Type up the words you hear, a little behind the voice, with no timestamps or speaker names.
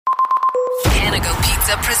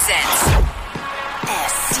Pizza presents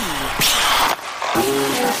SCP.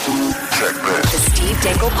 The Steve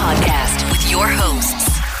Dangle Podcast with your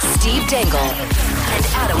hosts, Steve Dangle and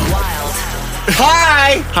Adam Wilde.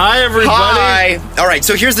 Hi, everybody. Hi. All right,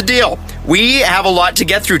 so here's the deal. We have a lot to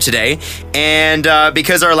get through today, and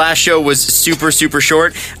because our last show was super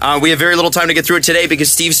short, we have very little time to get through it today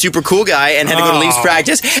because Steve's super cool guy and had to go to Leafs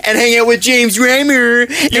practice and hang out with James Reimer.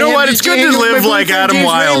 You know what? It's good to live like Adam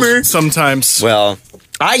Wilde sometimes. Well,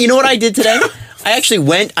 you know what I did today? I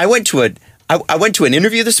went to an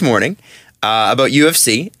interview this morning about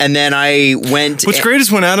UFC, and then I went... What's great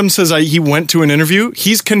is when Adam says he went to an interview,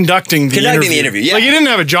 he's conducting the interview. Yeah. Like, he didn't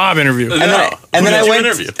have a job interview. And then I went...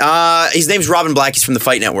 his name's Robin Black. He's from the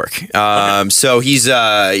Fight Network. So he's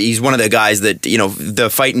one of the guys that, you know,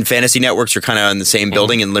 the Fight and Fantasy Networks are kind of in the same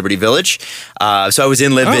building in Liberty Village. So I was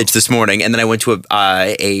in Livage this morning, and then I went to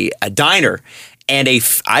a diner. And I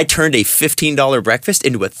turned a $15 breakfast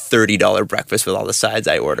into a $30 breakfast with all the sides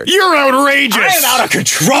I ordered. You're outrageous. I am out of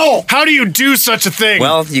control. How do you do such a thing?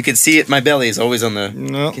 Well, you can see it. My belly is always on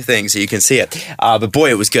the thing, so you can see it. But boy,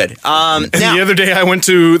 it was good. And the other day I went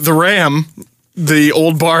to the Ram, the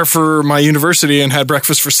old bar for my university, and had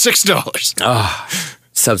breakfast for $6. Oh,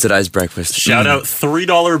 subsidized breakfast. Shout out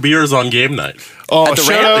 $3 beers on game night. Oh, At the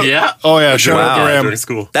Ram? Yeah. Oh, yeah. Shout out the Ram. During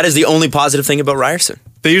school. That is the only positive thing about Ryerson.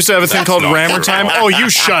 They used to have a thing called not Rammer true. Time. Oh, you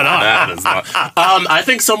shut up. That is not. I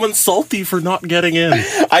think someone's salty for not getting in.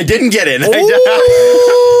 I didn't get in. I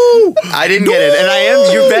didn't get in, and I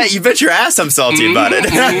am. You bet your ass I'm salty about it.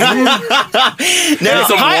 Now,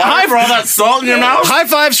 Some water for all that salt in your mouth. High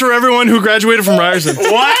fives for everyone who graduated from Ryerson.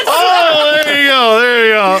 What? Oh, there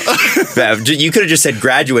you go. You could have just said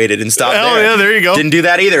graduated and stopped there. Oh, yeah, there you go. Didn't do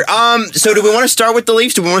that either. So do we want to start with the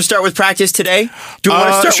Leafs? Do we want to start with practice today? Do we want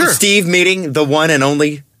to start sure. with Steve meeting the one and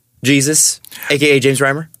only Jesus, a.k.a. James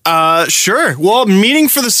Reimer? Sure. Well, meeting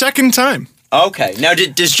for the second time. Okay. Now,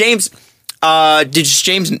 does James...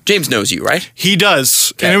 James knows you, right? He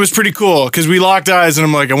does. Okay. And it was pretty cool because we locked eyes and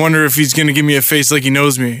I'm like, I wonder if he's going to give me a face like he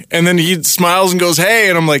knows me. And then he smiles and goes, hey.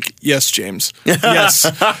 And I'm like, yes, James. Yes.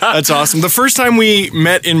 That's awesome. The first time we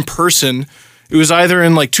met in person, it was either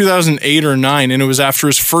in like 2008 or 9, and it was after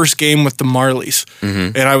his first game with the Marlies.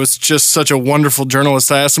 Mm-hmm. And I was just such a wonderful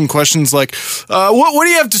journalist. I asked him questions like, what do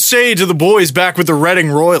you have to say to the boys back with the Reading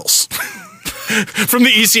Royals? From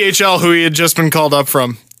the ECHL, who he had just been called up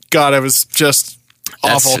from. God, I was just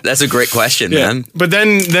awful. That's a great question, man. But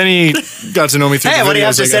then he got to know me through the videos, What do you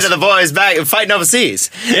have to I say guess. to the boys back fighting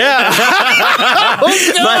overseas? Yeah.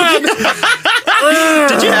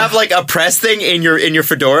 Did you have like a press thing in your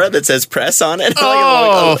fedora that says press on it?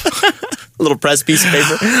 Oh. A little press piece of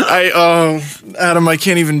paper. Adam, I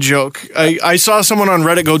can't even joke. I saw someone on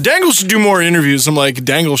Reddit go, Dangle should do more interviews. I'm like,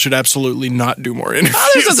 Dangle should absolutely not do more interviews.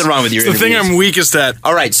 There's nothing wrong with your It's the thing interviews. I'm weakest at.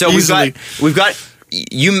 All right, so Easily. we've got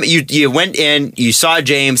you went in, you saw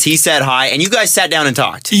James, he said hi, and you guys sat down and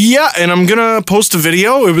talked. Yeah, and I'm gonna post a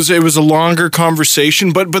video. It was a longer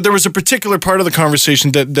conversation, but there was a particular part of the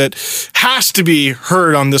conversation that has to be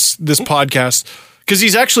heard on this podcast because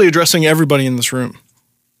he's actually addressing everybody in this room.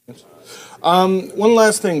 One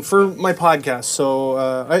last thing for my podcast. So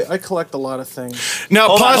I collect a lot of things.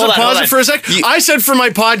 Now pause it for a sec. I said for my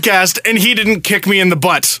podcast, and he didn't kick me in the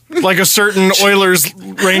butt like a certain Oilers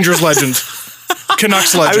Rangers legend.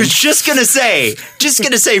 Canucks legend. I was just gonna say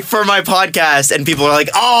for my podcast, and people are like,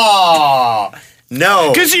 oh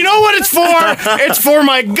no. Because you know what it's for? It's for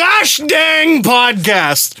my gosh dang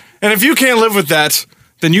podcast. And if you can't live with that,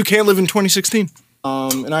 then you can't live in 2016.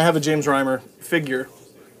 And I have a James Reimer figure.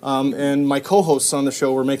 And my co-hosts on the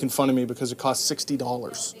show were making fun of me because it cost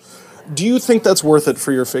 $60. Do you think that's worth it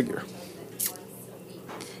for your figure?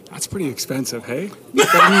 That's pretty expensive, hey?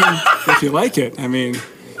 I mean, if you like it, I mean,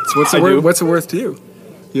 what's it worth to you?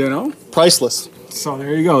 You know? Priceless. So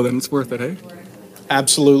there you go, then it's worth it, hey?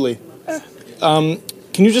 Absolutely. Can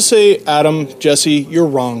you just say, Adam, Jesse, you're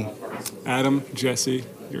wrong? Adam, Jesse,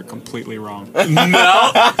 you're completely wrong. No. And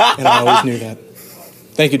I always knew that.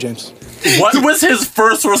 Thank you, James. What was his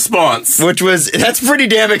first response? That's pretty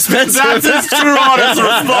damn expensive. That's his true honest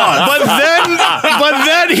response. But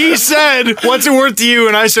then he said, "What's it worth to you?"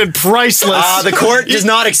 And I said, "Priceless." The court does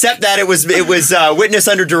not accept that. It was witness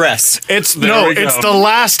under duress. It's we go. the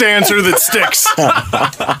last answer that sticks.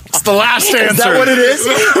 It's the last answer. Is that what it is?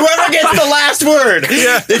 Whoever gets the last word.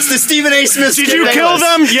 Yeah. It's the Stephen A. Smith. Did you kill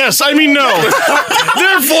them? Yes. I mean, no.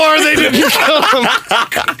 Therefore, they didn't kill them.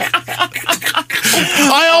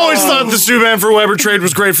 I always thought the Subban for Weber trade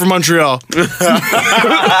was great for Montreal. Well,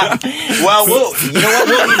 you know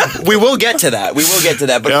what? We will get to that. We will get to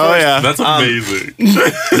that. But first, That's amazing.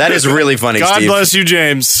 that is really funny, God Steve. bless you,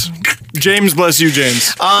 James. James, bless you,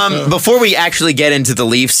 James. Before we actually get into the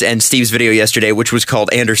Leafs and Steve's video yesterday, which was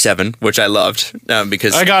called Ander 7, which I loved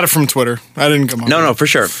because I got it from Twitter. I didn't come up. No, for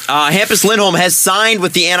sure. Hampus Lindholm has signed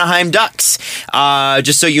with the Anaheim Ducks.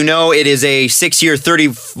 Just so you know, it is a 6-year,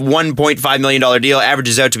 $31.5 million deal.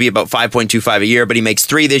 Averages out to be about $5.25 a year, but he makes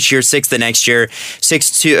 3 this year, 6 the next year,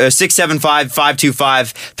 6.75,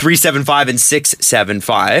 5.25, 3.75, and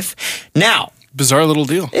 6.75. Now, bizarre little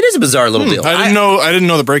deal. it is a bizarre little deal. I didn't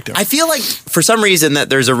know the breakdown. I feel like for some reason that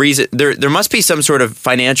there's a reason there must be some sort of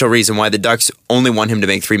financial reason why the Ducks only want him to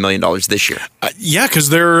make $3 million this year. Yeah, because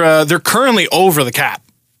they're currently over the cap.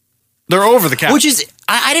 They're over the cap, Which is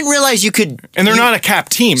I didn't realize you could, and they're not a cap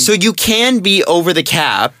team. So you can be over the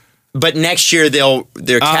cap, but next year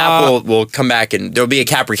their cap will come back and there'll be a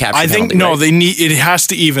cap recapture. I think penalty, right? it has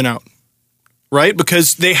to even out, right?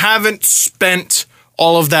 Because they haven't spent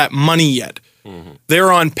all of that money yet. Mm-hmm.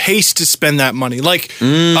 They're on pace to spend that money. Like,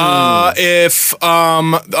 if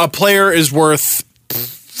a player is worth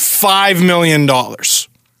 $5 million,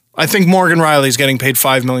 I think Morgan Riley's getting paid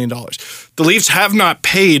 $5 million. The Leafs have not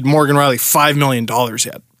paid Morgan Riley $5 million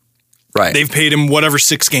yet. Right. They've paid him whatever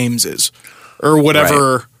 6 games is, or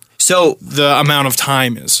whatever so the amount of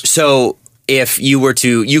time is. So if you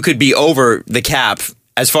could be over the cap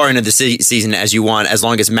as far into the season as you want, as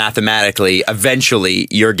long as mathematically, eventually,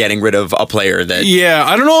 you're getting rid of a player that. Yeah,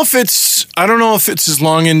 I don't know if it's as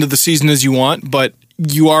long into the season as you want, but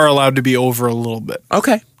you are allowed to be over a little bit.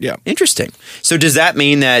 Okay. Yeah. Interesting. So does that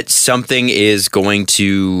mean that something is going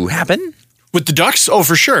to happen with the Ducks? Oh,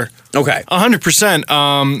 for sure. Okay.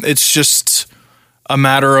 100%. It's just a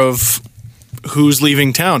matter of who's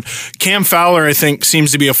leaving town. Cam Fowler, I think,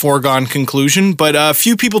 seems to be a foregone conclusion, but a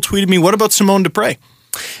few people tweeted me, what about Simone Dupré?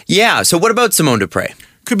 Yeah, so what about Simone Dupré?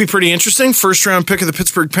 Could be pretty interesting. First round pick of the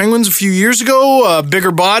Pittsburgh Penguins a few years ago.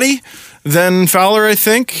 Bigger body than Fowler, I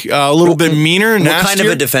think. A little bit meaner, nastier. What kind of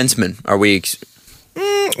a defenseman are we?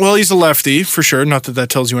 Well, he's a lefty, for sure. Not that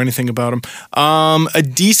tells you anything about him. A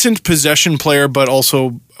decent possession player, but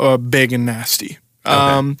also big and nasty.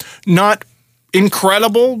 Okay. Not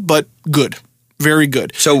incredible, but good. Very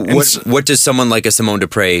good. So what does someone like a Simone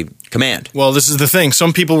Dupré command? Well, this is the thing.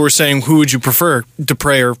 Some people were saying, who would you prefer,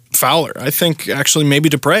 Dupré or Fowler? I think actually maybe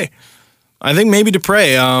Dupré.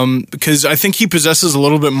 Because I think he possesses a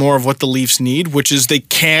little bit more of what the Leafs need, which is they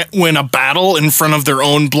can't win a battle in front of their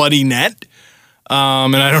own bloody net.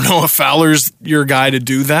 And I don't know if Fowler's your guy to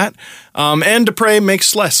do that. And Dupré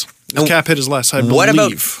makes less. The cap hit is less, I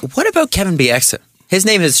believe. What about Kevin Bieksa? His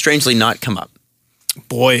name has strangely not come up.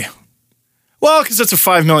 Boy. Well, because it's a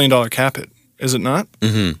 $5 million cap hit, is it not?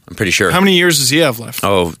 Mm-hmm. I'm pretty sure. How many years does he have left?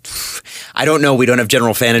 Oh, I don't know. We don't have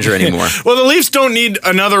general manager anymore. Well, the Leafs don't need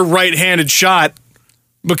another right-handed shot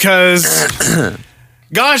because,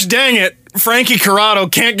 gosh dang it, Frankie Corrado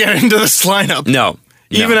can't get into this lineup. No.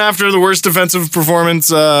 Even after the worst defensive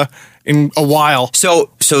performance in a while.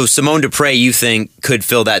 So Simone Dupré, you think, could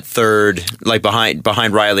fill that third, like behind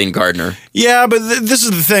Riley and Gardner? Yeah, but this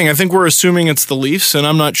is the thing. I think we're assuming it's the Leafs, and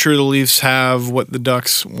I'm not sure the Leafs have what the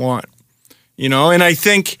Ducks want. And I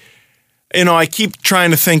think, I keep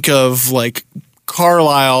trying to think of like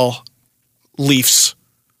Carlisle Leafs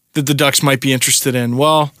that the Ducks might be interested in.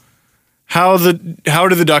 Well, how do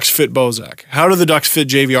the Ducks fit Bozak? How do the Ducks fit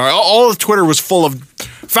JVR? All of Twitter was full of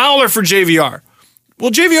Fowler for JVR.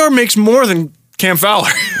 Well, JVR makes more than Cam Fowler.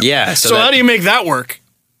 Yeah. So how do you make that work?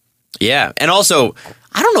 Yeah. And also,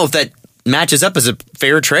 I don't know if that matches up as a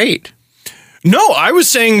fair trade. No, I was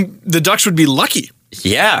saying the Ducks would be lucky.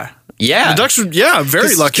 Yeah. Yeah. The Ducks would,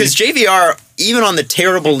 very lucky. Because JVR, even on the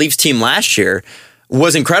terrible Leafs team last year,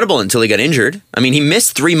 was incredible until he got injured. I mean, he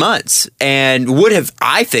missed 3 months and would have,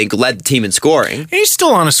 I think, led the team in scoring. And he's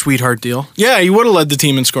still on a sweetheart deal. Yeah, he would have led the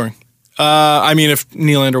team in scoring. If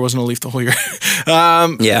Nylander wasn't a Leaf the whole year.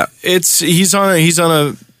 Yeah. He's on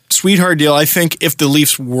a sweetheart deal. I think if the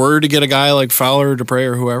Leafs were to get a guy like Fowler or Dupré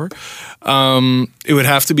or whoever, it would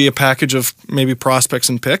have to be a package of maybe prospects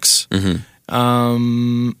and picks. Mm-hmm.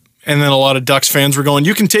 And then a lot of Ducks fans were going,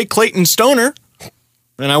 you can take Clayton Stoner.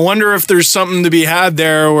 And I wonder if there's something to be had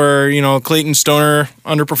there where, Clayton Stoner,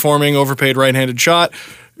 underperforming, overpaid right-handed shot.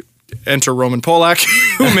 Enter Roman Polak,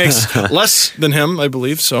 who makes less than him, I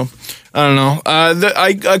believe. So, I don't know.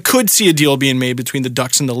 I could see a deal being made between the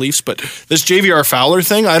Ducks and the Leafs, but this JVR Fowler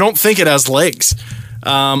thing, I don't think it has legs.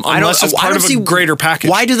 Unless it's part of a greater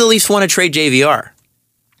package. Why do the Leafs want to trade JVR?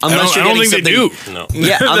 Unless I don't think they do. No.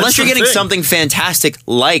 Yeah, unless you're getting something fantastic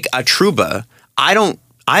like a Trouba, I don't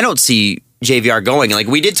see JVR going. Like,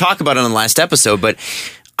 we did talk about it on the last episode, but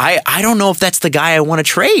I don't know if that's the guy I want to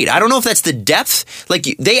trade. I don't know if that's the depth. Like,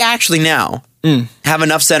 they actually now have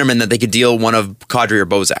enough centermen that they could deal one of Kadri or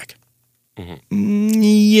Bozak.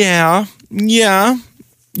 Yeah.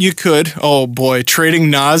 You could. Oh boy, trading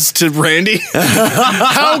Nas to Randy.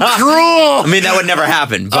 How cruel! I mean, that would never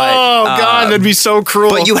happen. But, oh God, that'd be so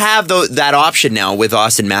cruel. But you have that option now with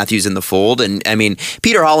Austin Matthews in the fold, and I mean,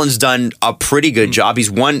 Peter Holland's done a pretty good job. He's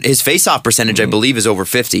won his face-off percentage, I believe, is over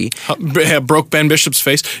 50. Broke Ben Bishop's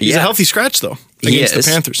face. He's a healthy scratch though against the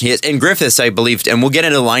Panthers. He is. And Griffiths, I believe, and we'll get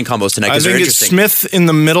into the line combos tonight. I think it's Smith in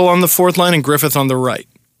the middle on the fourth line and Griffith on the right.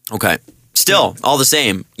 Okay. Still, all the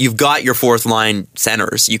same, you've got your fourth line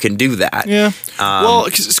centers. You can do that. Yeah. Well,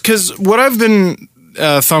 because what I've been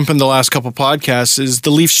thumping the last couple podcasts is the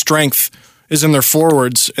Leafs' strength is in their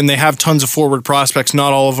forwards, and they have tons of forward prospects.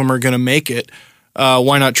 Not all of them are going to make it.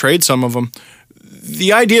 Why not trade some of them?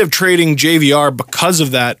 The idea of trading JVR because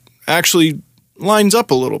of that actually lines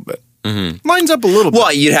up a little bit. Mm-hmm. Lines up a little bit.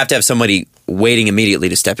 Well, you'd have to have somebody waiting immediately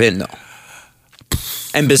to step in, though.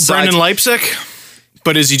 And besides, Brendan Leipzig.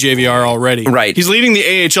 But is he JVR already? Right. He's leading the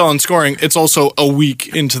AHL in scoring. It's also a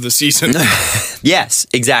week into the season. Yes,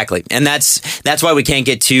 exactly. And that's why we can't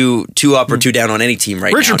get too up or too down on any team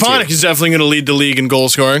right Richard now. Richard Panik is definitely going to lead the league in goal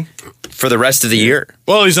scoring. For the rest of the year.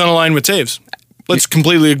 Well, he's on a line with Taves. Let's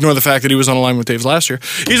completely ignore the fact that he was on a line with Taves last year.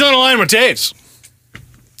 He's on a line with Taves.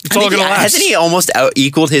 It's all going to last. Hasn't he almost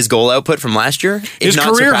equaled his goal output from last year? His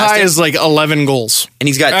career high is like 11 goals. And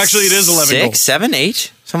he's got actually it is 11 goals. 6, 7,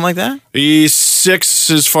 8, something like that? He's 6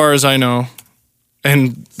 as far as I know.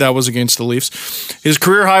 And that was against the Leafs. His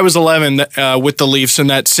career high was 11 with the Leafs.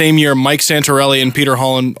 And that same year, Mike Santorelli and Peter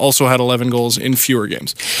Holland also had 11 goals in fewer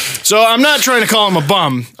games. So I'm not trying to call him a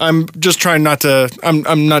bum. I'm just trying not to.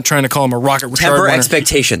 I'm not trying to call him a rocket retard. Temper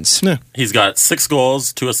expectations. Yeah. He's got 6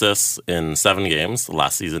 goals, 2 assists in 7 games.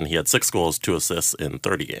 Last season, he had 6 goals, 2 assists in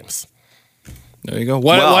 30 games. There you go.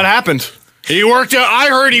 What happened? He worked out. I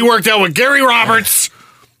heard he worked out with Gary Roberts.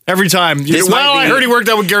 Every time. I heard he worked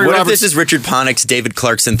out with Gary Roberts. What if this is Richard Panik's David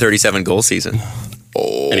Clarkson 37-goal season?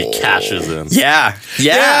 And he cashes in. Yeah.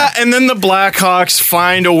 And then the Blackhawks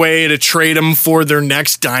find a way to trade him for their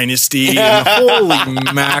next dynasty. Holy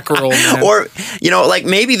mackerel, man. Or,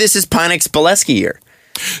 maybe this is Panik's Bolesky year.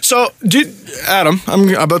 So, Adam, I'm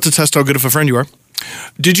about to test how good of a friend you are.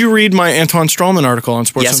 Did you read my Anton Strawman article on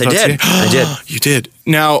Sports? Yes, I did. I did. You did.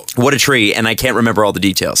 Now, what a tree, and I can't remember all the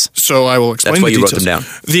details. So I will explain. That's why you wrote them down.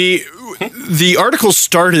 The article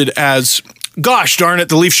started as, "Gosh darn it,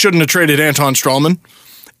 the Leafs shouldn't have traded Anton Strawman."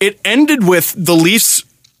 It ended with the Leafs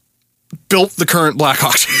built the current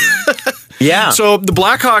Blackhawks. Yeah. So the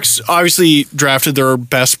Blackhawks obviously drafted their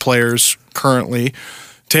best players currently: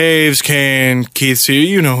 Taves, Kane, Keith C.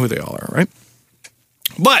 You know who they all are, right?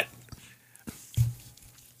 But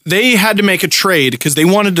they had to make a trade because they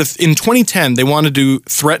wanted to, in 2010, they wanted to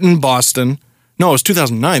threaten Boston. No, it was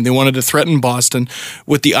 2009. They wanted to threaten Boston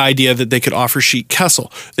with the idea that they could offer Sheet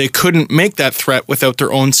Kessel. They couldn't make that threat without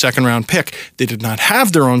their own second-round pick. They did not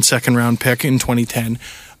have their own second-round pick in 2010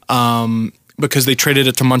 because they traded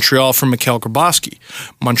it to Montreal for Mikhail Grabowski.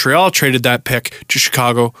 Montreal traded that pick to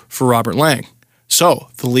Chicago for Robert Lang. So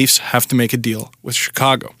the Leafs have to make a deal with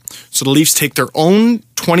Chicago. So the Leafs take their own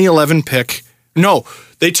 2011 pick. No,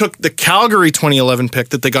 they took the Calgary 2011 pick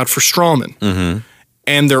that they got for Strawman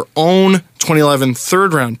and their own 2011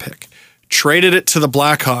 third-round pick, traded it to the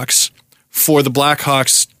Blackhawks for the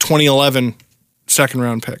Blackhawks 2011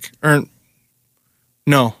 second-round pick.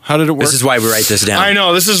 No, how did it work? This is why we write this down. I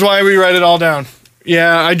know, this is why we write it all down.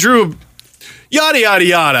 Yeah, I drew yada, yada,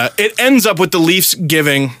 yada. It ends up with the Leafs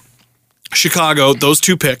giving Chicago those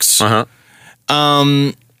 2 picks.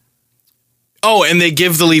 Oh, and they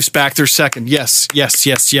give the Leafs back their second. Yes.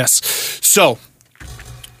 So,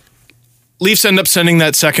 Leafs end up sending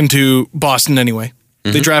that second to Boston anyway.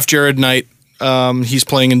 They draft Jared Knight. He's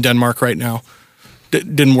playing in Denmark right now.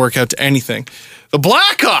 Didn't work out to anything. The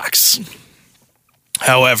Blackhawks,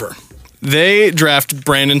 however, they draft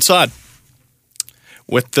Brandon Saad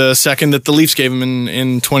with the second that the Leafs gave him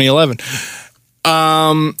in 2011.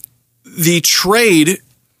 The trade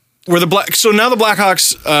where so now the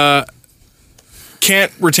Blackhawks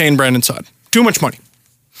can't retain Brandon Saad. Too much money.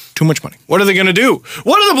 What are they going to do?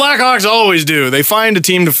 What do the Blackhawks always do? They find a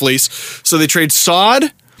team to fleece. So they trade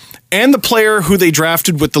Saad and the player who they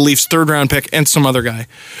drafted with the Leafs' third-round pick and some other guy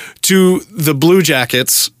to the Blue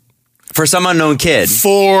Jackets. For some unknown kid.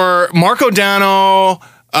 For Marco Dano,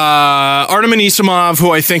 Artem Anisimov,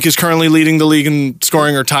 who I think is currently leading the league in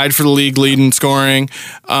scoring or tied for the league lead in scoring.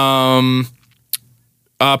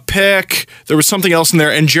 Pick. There was something else in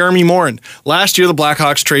there. And Jeremy Morin. Last year, the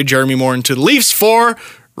Blackhawks trade Jeremy Morin to the Leafs for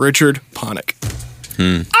Richard Panik.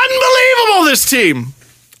 Unbelievable, this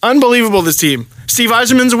team. Steve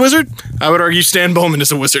Yzerman's a wizard. I would argue Stan Bowman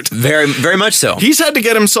is a wizard. Very, very much so. He's had to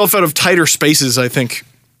get himself out of tighter spaces, I think,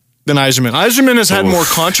 than Yzerman. Yzerman has had more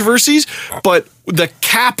controversies, but the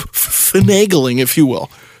cap finagling, if you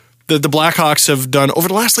will, that the Blackhawks have done over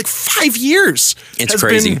the last 5 years. It's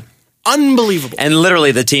crazy. Been unbelievable. And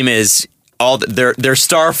literally the team is all their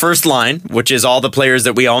star first line, which is all the players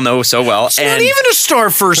that we all know so well. It's not even a star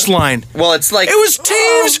first line. Well, it's like... It was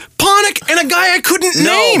Taves, Panik, and a guy I couldn't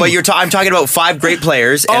name. No, but I'm talking about 5 great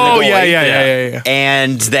players. And the goalie, yeah.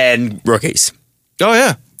 And then rookies. Oh,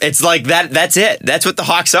 yeah. It's like that. That's it. That's what the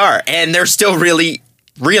Hawks are. And they're still really,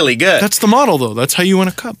 really good. That's the model, though. That's how you win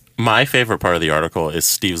a cup. My favorite part of the article is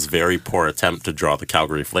Steve's very poor attempt to draw the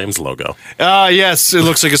Calgary Flames logo. Yes. It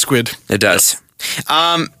looks like a squid. It does.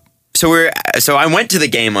 So I went to the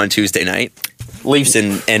game on Tuesday night, Leafs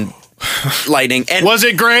and Lightning. And was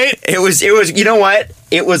it great? It was. You know what?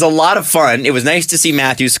 It was a lot of fun. It was nice to see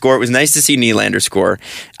Matthews score. It was nice to see Nylander score.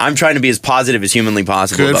 I'm trying to be as positive as humanly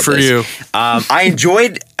possible. Good about for this. you. I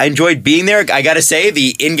enjoyed being there. I got to say,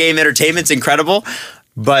 the in-game entertainment's incredible.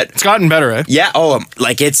 But it's gotten better, eh? Yeah.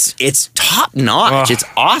 It's top notch. It's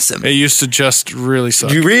awesome. It used to just really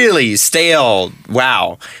suck. Really stale.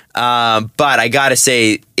 Wow. But I gotta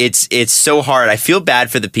say, it's so hard. I feel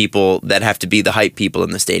bad for the people that have to be the hype people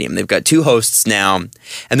in the stadium. They've got 2 hosts now,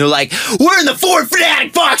 and they're like, "We're in the Ford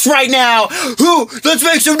Fanatic box right now. Let's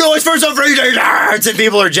make some noise for some free t-shirts." And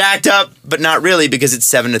people are jacked up, but not really, because it's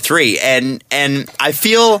 7-3. And I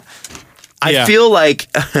feel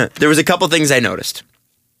like there was a couple things I noticed.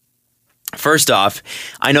 First off,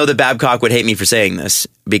 I know that Babcock would hate me for saying this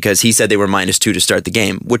because he said they were -2 to start the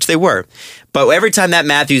game, which they were. But every time that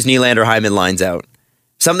Matthews, Nylander, Hyman lines out,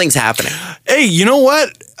 something's happening. Hey, you know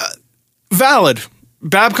what? Valid.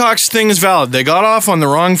 Babcock's thing is valid. They got off on the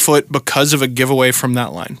wrong foot because of a giveaway from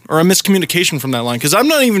that line or a miscommunication from that line. Because I'm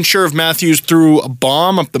not even sure if Matthews threw a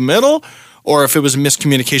bomb up the middle or if it was a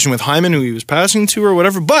miscommunication with Hyman who he was passing to or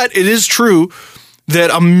whatever. But it is true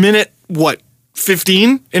that a minute,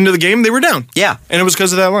 15 into the game, they were down. Yeah. And it was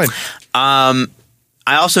because of that line.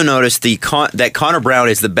 I also noticed that Connor Brown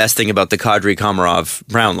is the best thing about the Kadri Komarov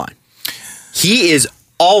Brown line. He is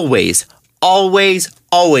always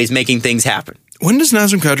making things happen. When does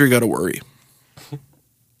Nazem Kadri got to worry?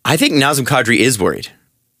 I think Nazem Kadri is worried.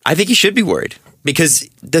 I think he should be worried. Because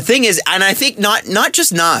the thing is, and I think not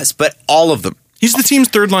just Naz, but all of them. He's the team's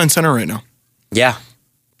third line center right now. Yeah.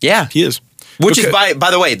 Yeah. He is. Which is, by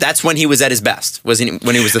the way, that's when he was at his best, when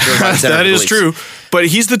he was the third line center. That is true. But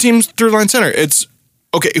he's the team's third line center. It's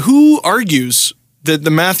okay. Who argues that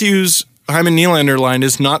the Matthews, Hyman, Nylander line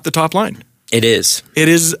is not the top line? It is. It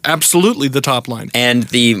is absolutely the top line. And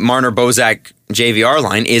the Marner Bozak JVR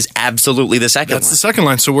line is absolutely the second line. That's the second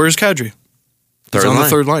line. So where's Kadri? He's on the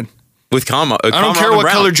third line. With Kama. I don't care what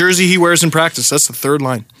color jersey he wears in practice. That's the third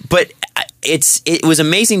line. But it was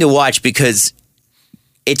amazing to watch because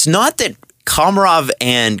it's not that Komarov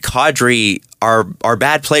and Kadri are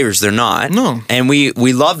bad players. They're not. No. And we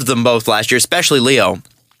loved them both last year, especially Leo.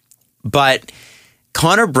 But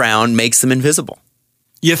Connor Brown makes them invisible.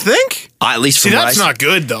 You think? At least see, that's not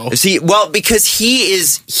good though. See, well, because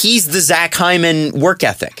he's the Zach Hyman work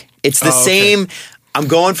ethic. It's the same. I'm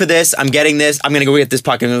going for this. I'm getting this. I'm going to go get this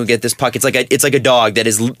puck. I'm going to get this puck. It's like a dog that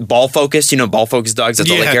is ball focused. You know, ball focused dogs. That's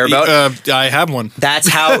all they care about. I have one. That's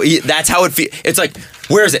how it feels. It's like,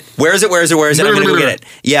 where is it? Where is it? Where is it? Where is it? I'm going to go get it.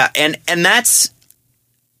 Yeah, and that's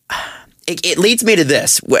it leads me to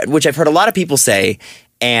this, which I've heard a lot of people say,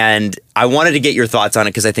 and I wanted to get your thoughts on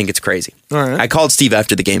it because I think it's crazy. All right. I called Steve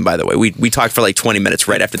after the game. By the way, we talked for like 20 minutes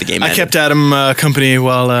right after the game. I kept Adam company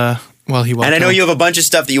while he walked. And I know you have a bunch of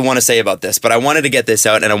stuff that you want to say about this, but I wanted to get this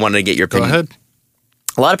out and I wanted to get your opinion. Go ahead.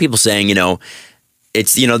 A lot of people saying,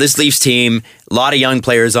 it's, this Leafs team, a lot of young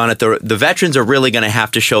players on it. The veterans are really going to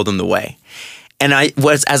have to show them the way. And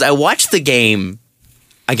as I watched the game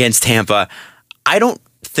against Tampa, I don't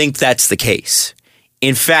think that's the case.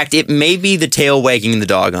 In fact, it may be the tail wagging the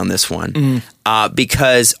dog on this one,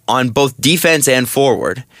 because on both defense and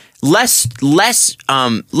forward, less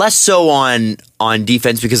so on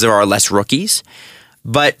defense because there are less rookies,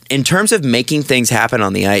 but in terms of making things happen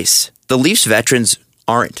on the ice, the Leafs veterans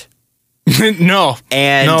aren't. No,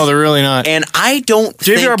 they're really not. And I don't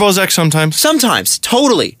JVR Bozak sometimes,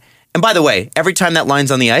 totally. And by the way, every time that line's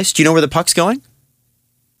on the ice, do you know where the puck's going?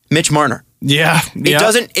 Mitch Marner. Yeah.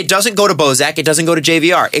 It doesn't go to Bozak. It doesn't go to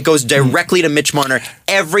JVR. It goes directly to Mitch Marner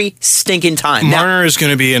every stinking time. Marner is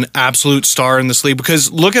going to be an absolute star in this league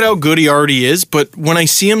because look at how good he already is. But when I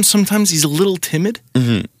see him, sometimes he's a little timid.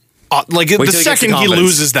 Mm-hmm. The second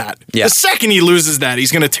he loses that,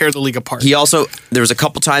 he's going to tear the league apart. He also, there was a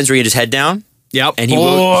couple times where he had his head down Yep. And he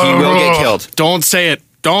will get killed. Don't say it.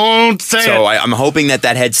 Don't say it. So I'm hoping that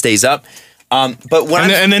head stays up. But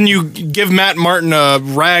when and then you give Matt Martin a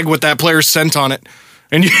rag with that player's scent on it,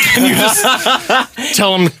 and you just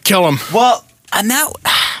tell him to kill him. Well, and that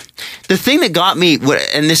the thing that got me,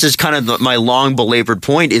 and this is kind of my long belabored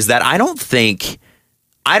point, is that I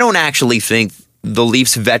don't actually think the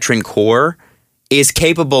Leafs veteran core is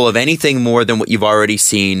capable of anything more than what you've already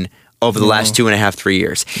seen over the last 2.5, 3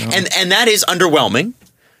 years. No. And that is underwhelming.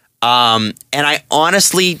 And I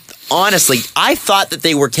honestly, I thought that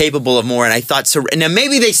they were capable of more, and I thought so. And now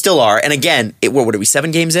maybe they still are. And again, what are we,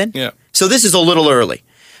 7 games in? Yeah. So this is a little early.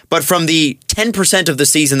 But from the 10% of the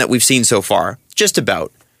season that we've seen so far, just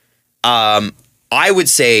about, I would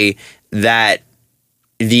say that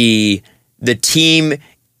the team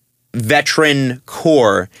veteran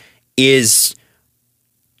core is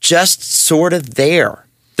just sort of there.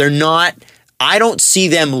 They're not. I don't see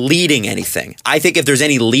them leading anything. I think if there's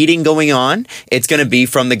any leading going on, it's going to be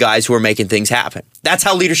from the guys who are making things happen. That's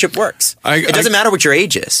how leadership works. It doesn't matter what your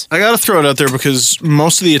age is. I got to throw it out there because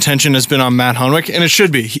most of the attention has been on Matt Hunwick, and it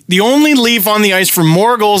should be. The only Leaf on the ice for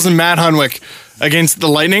more goals than Matt Hunwick against the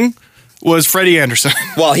Lightning was Freddie Anderson.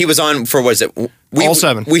 Well, he was on for, what is it? All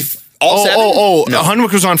 7. All 7? No.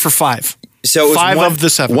 Hunwick was on for 5. So it was 5 of the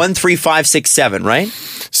 7. 1, 3, 5, 6, 7, right?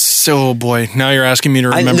 So, boy, now you're asking me to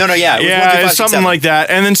remember. Yeah. It was 1, 3, 5, 6, something 7. like that.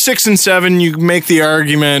 And then 6 and 7, you make the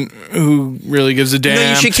argument, who really gives a damn? No,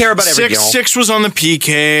 you should care about every goal. 6 was on the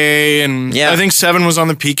PK, and I think 7 was on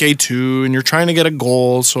the PK too, and you're trying to get a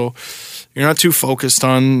goal, so you're not too focused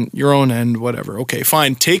on your own end, whatever. Okay,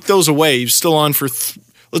 fine. Take those away. You're still on for,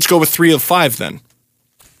 let's go with 3 of 5 then.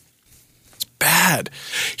 Bad.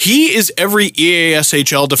 He is every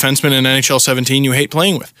EASHL defenseman in NHL 17 you hate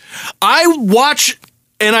playing with. I watch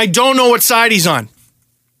and I don't know what side he's on.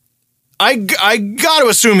 I got to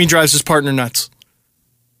assume he drives his partner nuts.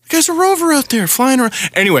 The guy's a rover out there flying around.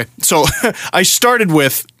 Anyway, so I started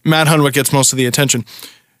with Matt Hunwick gets most of the attention.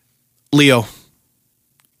 Leo.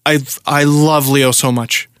 I love Leo so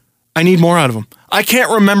much. I need more out of him. I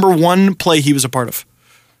can't remember one play he was a part of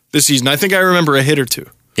this season. I think I remember a hit or two.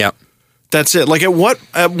 Yeah. That's it. Like at what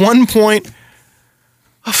point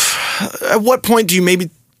do you maybe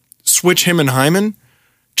switch him and Hyman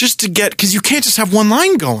just to get, because you can't just have one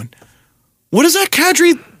line going. What is that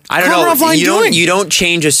cadre? I don't know. You don't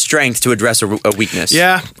change a strength to address a weakness.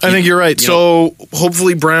 Yeah, I think you're right. So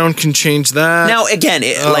hopefully Brown can change that. Now again,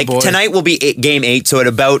 tonight will be game 8, so at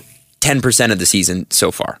about 10% of the season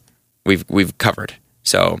so far, we've covered.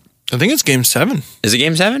 So I think it's game 7. Is it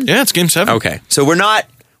game 7? Yeah, it's game 7. Okay, so we're not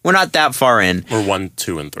that far in. We're 1,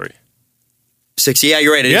 2, and 3. 6. Yeah,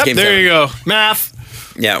 you're right. It is game 7. There you go.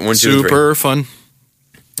 Math. Yeah, 1, 2, super fun.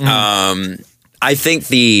 I think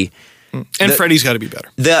Freddie's got to be better.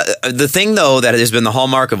 The thing though that has been the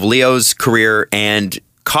hallmark of Leo's career and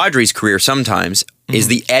Kadri's career sometimes is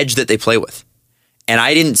the edge that they play with. And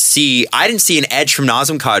I didn't see an edge from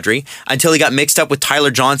Nazem Kadri until he got mixed up with Tyler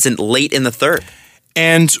Johnson late in the third.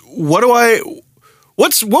 And what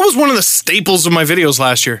was one of the staples of my videos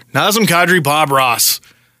last year? Nazem Kadri, Bob Ross.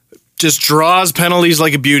 Just draws penalties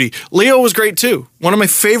like a beauty. Leo was great too. One of my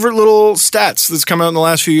favorite little stats that's come out in the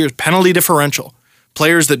last few years, penalty differential.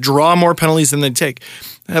 Players that draw more penalties than they take.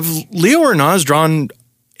 Have Leo or Naz drawn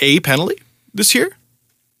a penalty this year?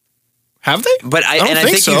 Have they? But I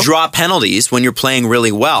think so. You draw penalties when you're playing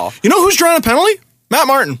really well. You know who's drawn a penalty? Matt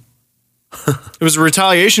Martin. It was a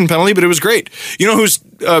retaliation penalty, but it was great. You know who's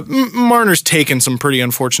Marner's taken some pretty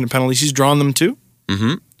unfortunate penalties. He's drawn them too.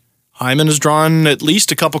 Mm-hmm. Hyman has drawn at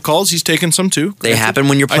least a couple calls. He's taken some too. They happen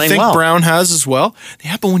when you're playing well. I think Brown has as well. They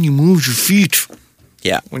happen when you move your feet.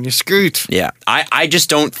 Yeah. When you scoot. Yeah. I just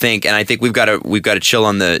don't think, and I think we've got to chill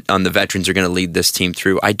on the veterans who are going to lead this team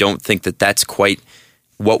through. I don't think that's quite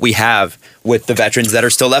what we have with the veterans that are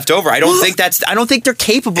still left over. I don't think they're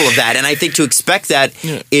capable of that. And I think to expect that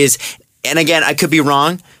is, and again, I could be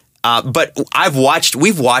wrong, but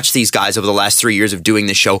we've watched these guys over the last 3 years of doing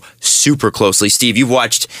this show super closely. Steve, you've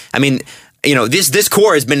watched, this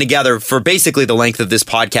core has been together for basically the length of this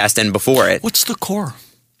podcast and before it. What's the core?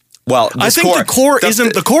 Well, I think the core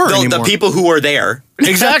isn't the core anymore. The people who are there.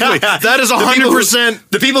 Exactly. That is 100%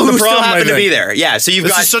 the people who still happen to be there. Yeah, so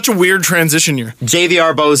this is such a weird transition year.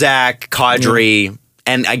 JVR, Bozak, Kadri,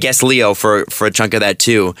 and I guess Leo for a chunk of that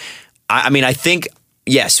too. I think,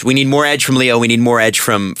 yes, we need more edge from Leo. We need more edge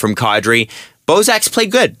from Kadri. Bozak's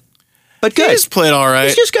played good, but good. He's played all right.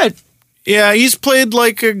 He's just good. Yeah, he's played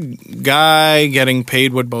like a guy getting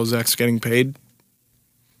paid what Bozak's getting paid.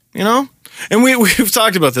 You know? And we've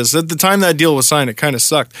talked about this. At the time that deal was signed, it kind of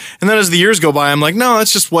sucked. And then as the years go by, I'm like, no,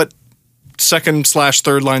 that's just what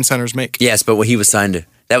second/third line centers make. Yes, but what he was signed to,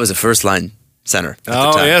 that was a first line center. At the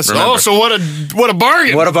time, Yes. remember? Oh, so what a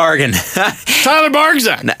bargain. What a bargain. Tyler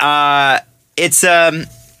Bargzak. It's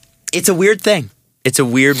a weird thing. It's a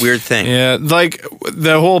weird thing. Yeah, like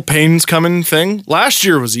the whole Payne's coming thing. Last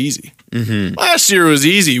year was easy. Mm-hmm. Last year was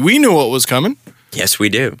easy. We knew what was coming. Yes, we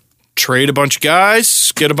do. Trade a bunch of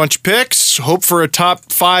guys, get a bunch of picks, hope for a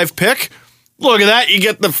top 5 pick. Look at that. You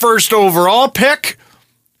get the first overall pick.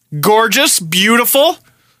 Gorgeous, beautiful.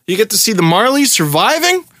 You get to see the Marlies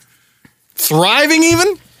surviving, thriving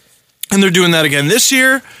even. And they're doing that again this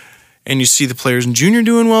year. And you see the players in junior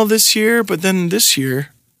doing well this year. But then this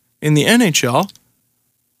year in the NHL,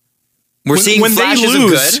 we're seeing flashes of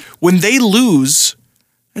good. When they lose,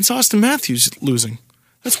 it's Austin Matthews losing.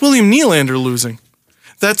 That's William Nylander losing.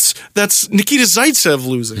 That's Nikita Zaitsev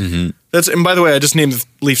losing. Mm-hmm. And by the way, I just named the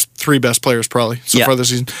Leafs 3 best players probably so far this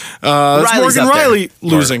season. That's Morgan Rielly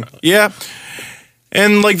losing. Yeah.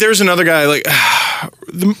 And like there's another guy, like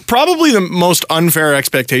probably the most unfair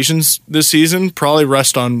expectations this season probably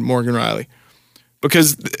rest on Morgan Rielly.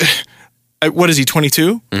 Because what is he,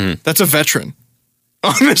 22? Mm-hmm. That's a veteran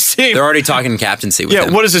on this team. They're already talking captaincy with him.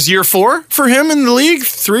 Yeah, what is this, year 4 for him in the league?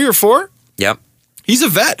 3 or 4? Yep. He's a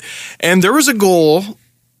vet. And there was a goal.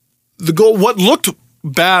 What looked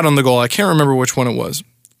bad on the goal, I can't remember which one it was.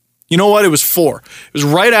 You know what? It was 4. It was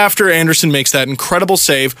right after Anderson makes that incredible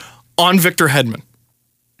save on Victor Hedman.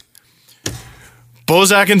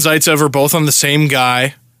 Bozak and Zaitsev are both on the same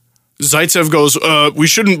guy. Zaitsev goes, we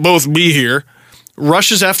shouldn't both be here.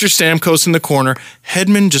 Rushes after Stamkos in the corner.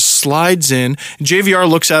 Hedman just slides in. JVR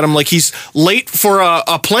looks at him like he's late for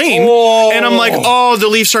a plane. Oh. And I'm like, the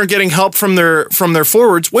Leafs aren't getting help from their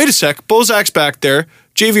forwards. Wait a sec. Bozak's back there.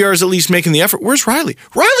 JVR is at least making the effort. Where's Rielly?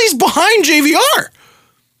 Riley's behind JVR.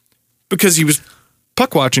 Because he was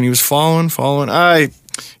puck watching. He was following.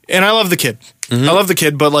 And I love the kid. Mm-hmm. I love the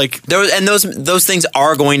kid, but like those things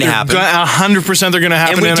are going to happen. 100% they're going to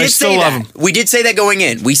happen, and I still love them. We did say that going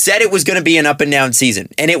in. We said it was going to be an up and down season,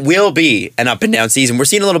 and it will be an up and down season. We're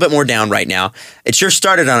seeing a little bit more down right now. It sure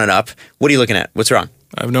started on an up. What are you looking at? What's wrong?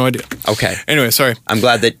 I have no idea. Okay. Anyway, sorry. I'm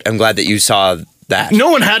glad that you saw that. No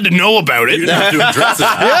one had to know about it. You didn't have to address it.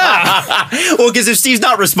 Yeah. Well, because if Steve's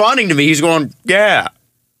not responding to me, he's going, yeah.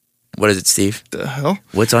 What is it, Steve? The hell?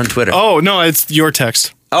 What's on Twitter? Oh, no, it's your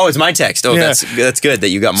text. Oh, it's my text. Oh, yeah. That's good that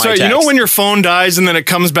you got my text. You know when your phone dies and then it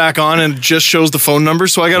comes back on and it just shows the phone number?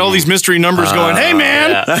 So I got all these mystery numbers going, hey,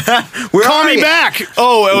 man, call me back.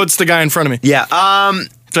 Oh, it's the guy in front of me. Yeah. Is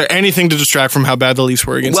there anything to distract from how bad the Leafs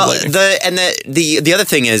were against the Lightning? The other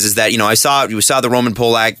thing is that, we saw the Roman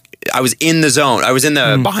Polak. I was in the zone. I was in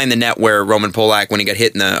the behind the net where Roman Polak, when he got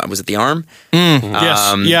hit was it the arm?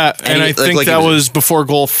 Yes. Yeah. And I think that was before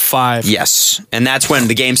goal 5. Yes. And that's when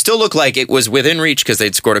the game still looked like it was within reach because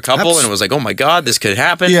they'd scored a couple and it was like, oh my God, this could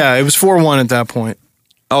happen. Yeah. It was 4-1 at that point.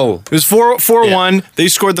 Oh. It was 4-1. Yeah. They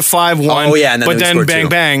scored the 5-1. Oh, yeah. And then but then bang,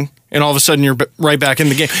 bang. And all of a sudden you're right back in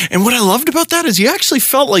the game. And what I loved about that is you actually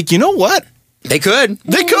felt like, you know what? They could.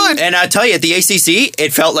 And I tell you, at the ACC,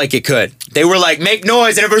 it felt like it could. They were like, make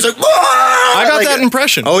noise, and everyone's like, whoa! I got that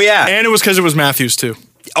impression. Oh, yeah. And it was because it was Matthews, too.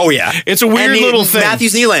 Oh, yeah. It's a weird little thing.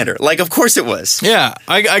 Matthews Nylander. Like, of course it was. Yeah.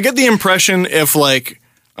 I get the impression if, like,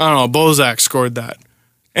 I don't know, Bozak scored that.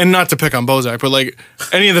 And not to pick on Bozak, but, like,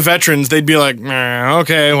 any of the veterans, they'd be like,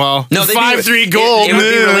 okay, well, no, 5-3 goal. It would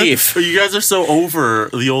be relief. But you guys are so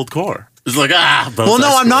over the old core. It's like, Bozak well,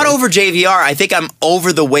 no, I'm not scored. over JVR. I think I'm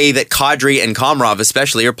over the way that Kadri and Komarov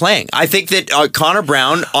especially are playing. I think that Connor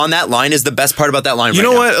Brown on that line is the best part about that line right now.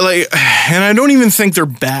 You know what? Like, and I don't even think they're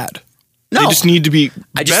bad. No. They just need to be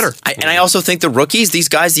better. And I also think the rookies, these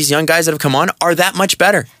young guys that have come on, are that much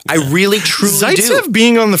better. I really, truly do. Zaitsev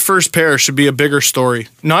being on the first pair should be a bigger story.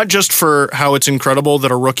 Not just for how it's incredible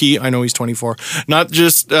that a rookie, I know he's 24, not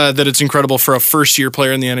just that it's incredible for a first-year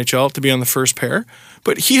player in the NHL to be on the first pair,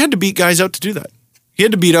 but he had to beat guys out to do that. He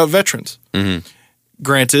had to beat out veterans. Mm-hmm.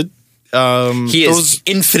 Granted. He is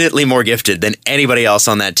infinitely more gifted than anybody else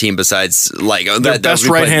on that team besides their best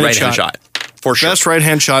right-handed shot. For sure. Best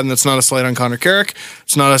right-hand shot, and that's not a slight on Connor Carrick.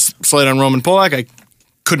 It's not a slight on Roman Polak. I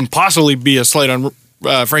couldn't possibly be a slight on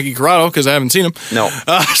Frankie Corrado because I haven't seen him. No.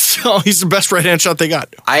 So he's the best right-hand shot they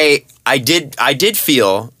got. I did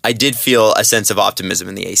feel a sense of optimism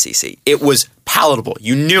in the ACC. It was palatable.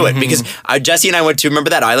 You knew it because Jesse and I went to,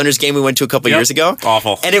 remember that Islanders game we went to a couple years ago?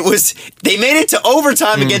 Awful. And they made it to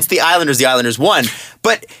overtime against the Islanders. The Islanders won.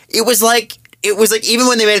 But it was like even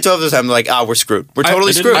when they made it to overtime, they're like, we're screwed. We're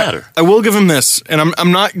totally screwed. I will give him this, and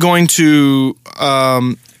I'm not going to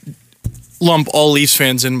lump all Leafs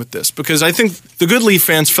fans in with this because I think the good Leaf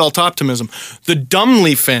fans felt optimism. The dumb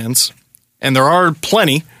Leaf fans, and there are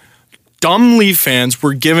plenty, dumb Leaf fans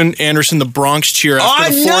were giving Anderson the Bronx cheer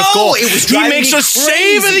after the fourth goal. It was he makes a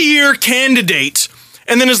Save of the Year candidate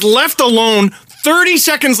and then is left alone 30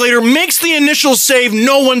 seconds later, makes the initial save.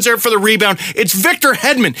 No one's there for the rebound. It's Victor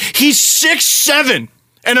Hedman. He's 6'7"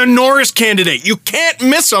 and a Norris candidate. You can't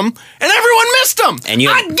miss him, and everyone missed him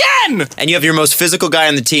again. And you have your most physical guy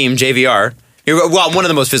on the team, JVR. Well, one of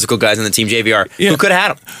the most physical guys on the team, JVR, who could have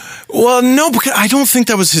had him. Well, no, because I don't think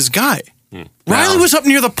that was his guy. Riley was up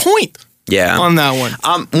near the point. Yeah, on that one.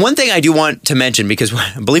 One thing I do want to mention, because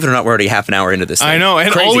believe it or not, we're already half an hour into this thing. I know, and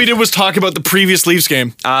Crazy. all we did was talk about the previous Leafs game.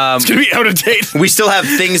 It's going to be out of date. We still have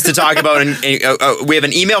things to talk about, and we have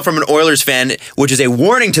an email from an Oilers fan, which is a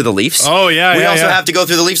warning to the Leafs. Oh, yeah, We also have to go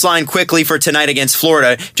through the Leafs line quickly for tonight against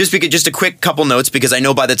Florida. Just a quick couple notes, because I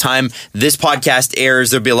know by the time this podcast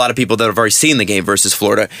airs, there'll be a lot of people that have already seen the game versus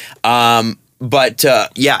Florida. But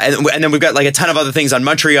and then we've got like a ton of other things on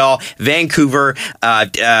Montreal, Vancouver,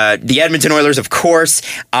 the Edmonton Oilers, of course.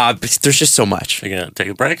 There's just so much. Are you going to take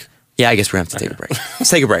a break? Yeah, I guess we're going to have to take a break.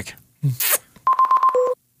 Let's take a break.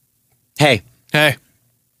 Hey.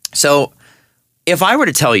 So, if I were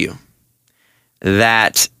to tell you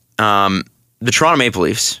that the Toronto Maple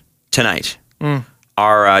Leafs tonight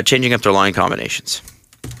are changing up their line combinations,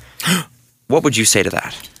 what would you say to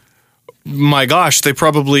that? My gosh, they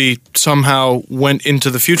probably somehow went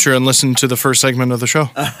into the future and listened to the first segment of the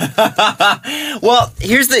show. Well,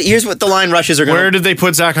 here's what the line rushes are going to... Where did they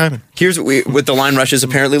put Zach Hyman? Here's what the line rushes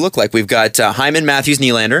apparently look like. We've got Hyman, Matthews,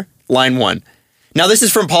 Nylander, line 1. Now, this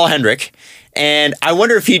is from Paul Hendrick, and I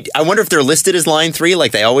wonder if they're listed as line 3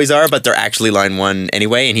 like they always are, but they're actually line 1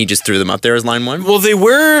 anyway, and he just threw them up there as line 1. Well, they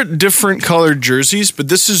wear different colored jerseys, but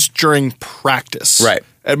this is during practice. Right.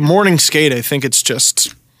 At morning skate, I think it's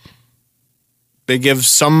just... They give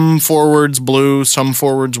some forwards blue, some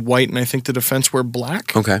forwards white, and I think the defense wear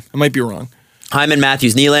black. Okay. I might be wrong. Hyman,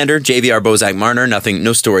 Matthews, Nylander, JVR, Bozak, Marner,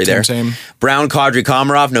 no story there. Same. Brown, Kadri,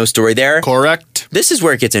 Komarov, no story there. Correct. This is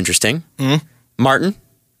where it gets interesting. Mm-hmm. Martin,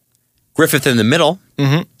 Griffith in the middle,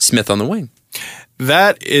 Smith on the wing.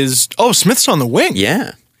 That is... Oh, Smith's on the wing.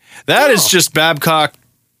 Yeah. That is just Babcock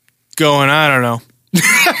going, I don't know,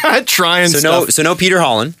 trying stuff. So no Peter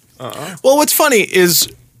Holland. Well, what's funny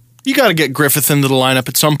is... You got to get Griffith into the lineup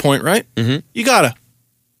at some point, right? Mm-hmm. You got to.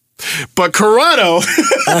 But Corrado...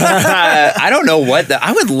 I don't know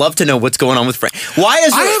I would love to know what's going on with Frank. Why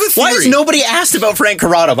has nobody asked about Frank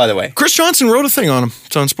Corrado, by the way? Chris Johnson wrote a thing on him.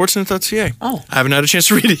 It's on sportsnet.ca. Oh. I haven't had a chance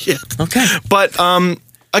to read it yet. Okay. But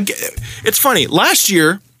again, it's funny. Last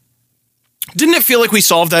year, didn't it feel like we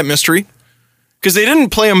solved that mystery? Because they didn't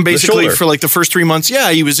play him basically for like the first 3 months. Yeah,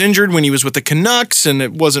 he was injured when he was with the Canucks and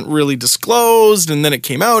it wasn't really disclosed. And then it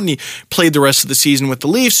came out and he played the rest of the season with the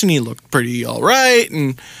Leafs and he looked pretty all right.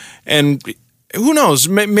 And who knows?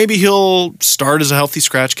 Maybe he'll start as a healthy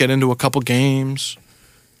scratch, get into a couple games.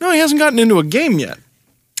 No, he hasn't gotten into a game yet.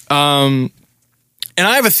 And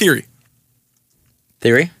I have a theory.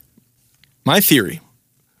 Theory? My theory.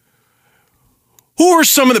 Who are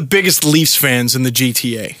some of the biggest Leafs fans in the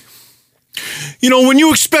GTA? You know, when you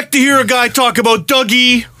expect to hear a guy talk about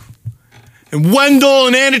Dougie and Wendell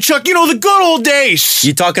and Anichuk, you know, the good old days.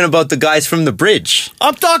 You talking about the guys from the bridge?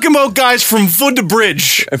 I'm talking about guys from Foot to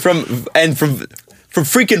Bridge. From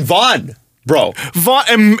freaking Vaughan, bro.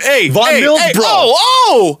 Vaughan Mills, bro.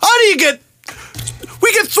 Oh, how do you get...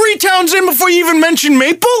 We get 3 towns in before you even mention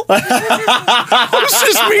Maple? Who's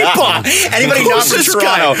this Maple? Anybody not from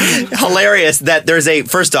Toronto? Hilarious that there's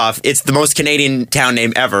first off, it's the most Canadian town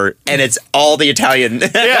name ever, and it's all the Italian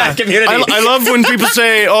community. I love when people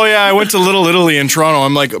say, oh yeah, I went to Little Italy in Toronto.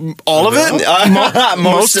 I'm like, all of it?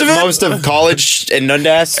 Most of it? Most of college in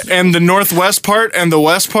Dundas. And the northwest part and the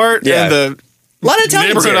west part and the... A lot of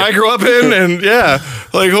Italians neighborhood I grew up in, and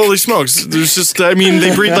like holy smokes, there's just, I mean,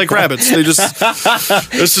 they breed like rabbits. They just,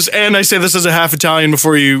 and I say this as a half Italian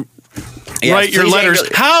before you write your letters.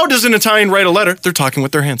 How does an Italian write a letter? They're talking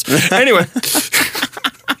with their hands. Anyway,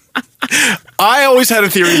 I always had a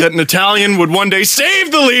theory that an Italian would one day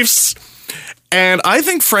save the Leafs, and I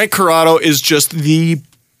think Frank Corrado is just the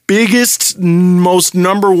biggest, most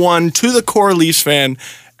number one to the core Leafs fan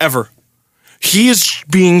ever. He is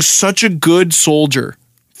being such a good soldier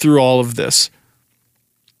through all of this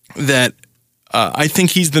that I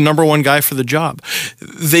think he's the number one guy for the job.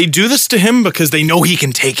 They do this to him because they know he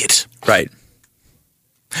can take it. Right.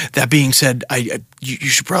 That being said, you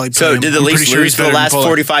should probably... So did the Leafs lose for the last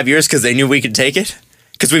 45 years because they knew we could take it?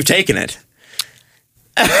 Because we've taken it.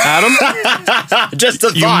 Adam? Just a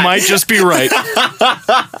thought. You might just be right.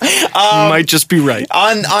 You might just be right.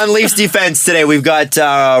 On Leafs defense today, we've got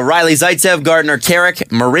Riley Zaitsev, Gardner Carrick.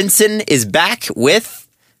 Marincin is back with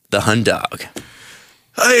the Hun Dog.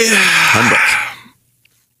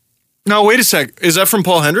 No, wait a sec. Is that from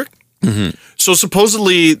Paul Hendrick? Mm-hmm. So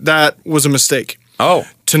supposedly that was a mistake. Oh.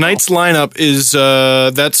 Tonight's lineup is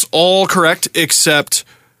that's all correct except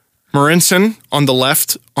Marinson on the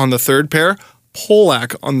left on the third pair,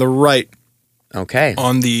 Polak on the right Okay.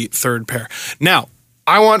 on the third pair. Now,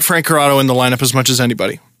 I want Frank Corrado in the lineup as much as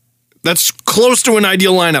anybody. That's close to an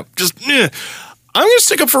ideal lineup. I'm going to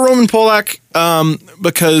stick up for Roman Polak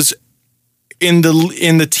because in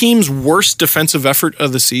the team's worst defensive effort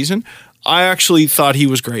of the season, I actually thought he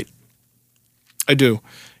was great. I do.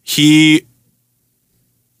 He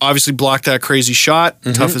obviously blocked that crazy shot,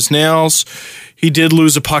 tough as nails. He did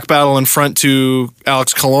lose a puck battle in front to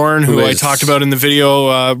Alex Killorn, who I talked about in the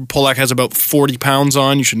video. Polak has about 40 pounds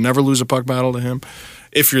on. You should never lose a puck battle to him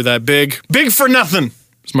if you're that big. Big for nothing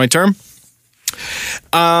is my term.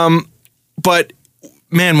 But,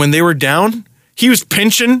 man, when they were down, he was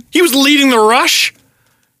pinching. He was leading the rush,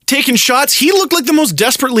 taking shots. He looked like the most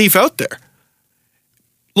desperate Leaf out there.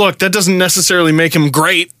 Look, that doesn't necessarily make him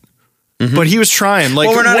great. But he was trying. Like,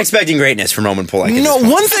 well, we're not expecting greatness from Roman Polak. No,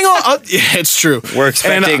 one thing. Yeah, it's true. We're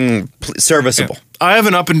expecting serviceable. I have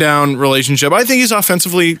an up and down relationship. I think he's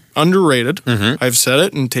offensively underrated. I've said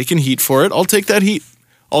it and taken heat for it. I'll take that heat.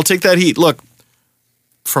 Look,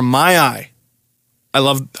 from my eye, I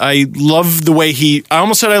love the way he. I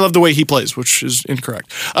almost said I love the way he plays, which is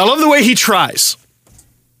incorrect. I love the way he tries.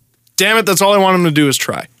 Damn it, that's all I want him to do is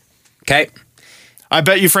try. Okay. I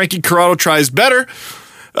bet you Frankie Corrado tries better.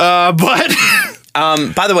 But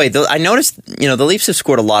by the way, I noticed, the Leafs have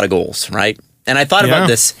scored a lot of goals, right? And I thought about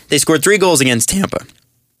this. They scored 3 goals against Tampa,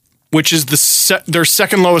 which is their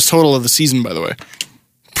second lowest total of the season, by the way.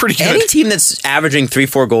 Pretty good. Any team that's averaging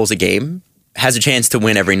 3-4 goals a game has a chance to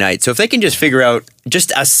win every night. So if they can just figure out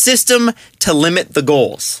just a system to limit the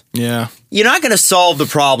goals, you're not going to solve the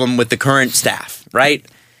problem with the current staff, right?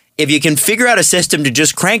 If you can figure out a system to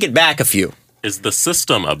just crank it back a few. Is the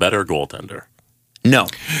system a better goaltender? No,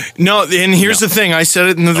 and here's the thing. I said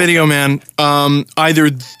it in the video, man.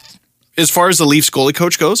 Either, as far as the Leafs goalie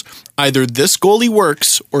coach goes, either this goalie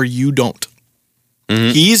works or you don't.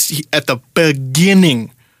 He's at the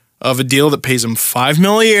beginning of a deal that pays him $5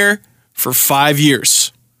 million a year for 5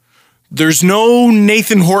 years. There's no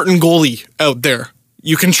Nathan Horton goalie out there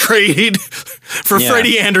you can trade for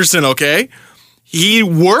Freddie Anderson, okay? He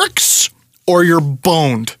works or you're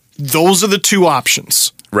boned. Those are the 2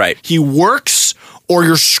 options. Right. He works or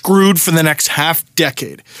you're screwed for the next half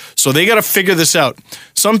decade. So they got to figure this out.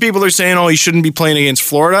 Some people are saying, he shouldn't be playing against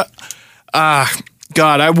Florida.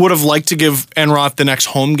 God, I would have liked to give Enroth the next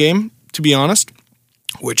home game, to be honest,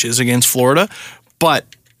 which is against Florida. But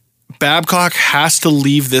Babcock has to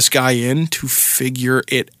leave this guy in to figure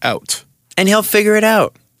it out. And he'll figure it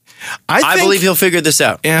out. I believe he'll figure this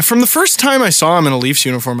out. Yeah, from the first time I saw him in a Leafs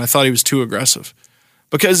uniform, I thought he was too aggressive.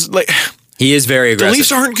 Because, he is very aggressive. The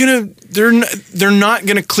Leafs aren't going to, they're not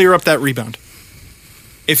going to clear up that rebound.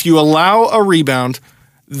 If you allow a rebound,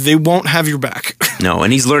 they won't have your back. No,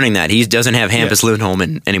 and he's learning that. He doesn't have Hampus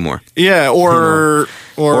Lindholm anymore. Yeah, or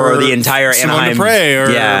the entire Anaheim. Dupre or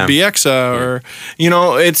Bieksa or,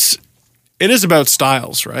 it is about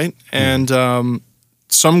styles, right? And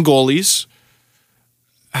some goalies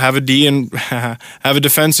have a D and have a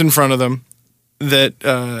defense in front of them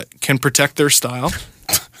that can protect their style.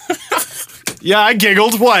 Yeah, I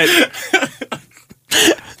giggled. What?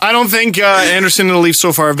 I don't think Anderson and the Leafs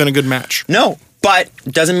so far have been a good match. No, but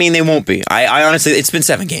doesn't mean they won't be. I honestly, it's been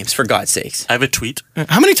 7 games, for God's sakes. I have a tweet.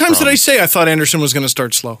 How many times did I say I thought Anderson was going to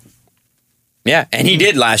start slow? Yeah, and he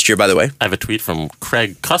did last year, by the way. I have a tweet from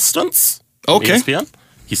Craig Custance. Okay. ESPN.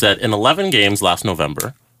 He said, in 11 games last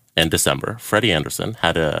November and December, Freddie Anderson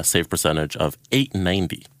had a save percentage of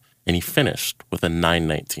 .890, and he finished with a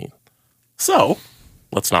 .919. So,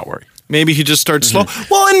 let's not worry. Maybe he just starts slow.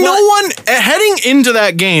 Well, and no one, heading into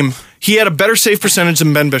that game, he had a better save percentage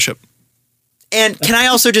than Ben Bishop. And can I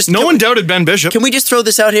also just... No one doubted Ben Bishop. Can we just throw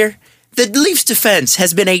this out here? The Leafs defense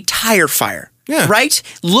has been a tire fire. Yeah. Right?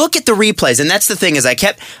 Look at the replays. And that's the thing is I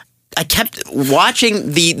kept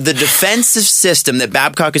watching the defensive system that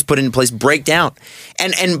Babcock has put into place break down.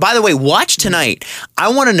 And by the way, watch tonight.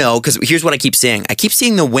 I want to know, because here's what I keep seeing. I keep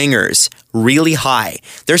seeing the wingers really high.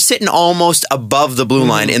 They're sitting almost above the blue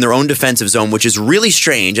line in their own defensive zone, which is really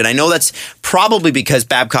strange. And I know that's probably because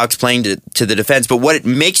Babcock's playing to the defense. But what it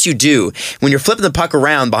makes you do, when you're flipping the puck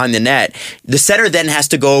around behind the net, the center then has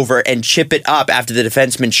to go over and chip it up after the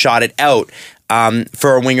defenseman shot it out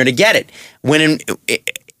for a winger to get it.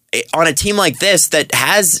 on a team like this that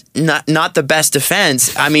has not the best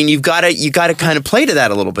defense, I mean, you got to kind of play to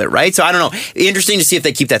that a little bit, right? So I don't know. Interesting to see if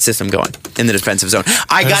they keep that system going in the defensive zone.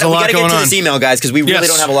 We got to get to this email, guys, because we really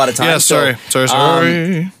don't have a lot of time. Yeah, sorry.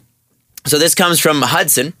 So this comes from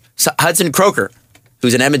Hudson Croker,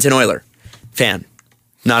 who's an Edmonton Oiler fan.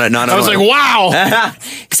 I was like, wow.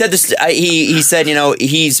 He said this. He said,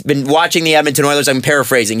 he's been watching the Edmonton Oilers. I'm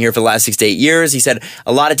paraphrasing here for the last 6 to 8 years. He said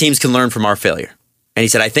a lot of teams can learn from our failure, and he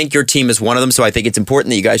said I think your team is one of them. So I think it's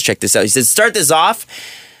important that you guys check this out. He said start this off.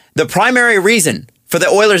 The primary reason for the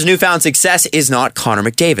Oilers' newfound success is not Connor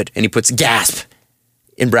McDavid, and he puts gasp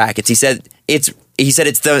in brackets. He said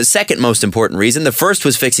it's the second most important reason. The first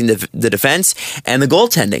was fixing the defense and the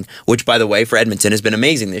goaltending, which, by the way, for Edmonton has been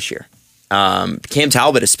amazing this year. Cam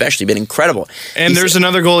Talbot especially been incredible. And there's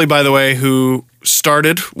another goalie, by the way, who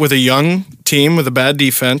started with a young team with a bad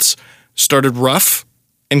defense, started rough,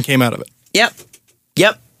 and came out of it.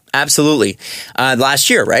 Yep, absolutely. Last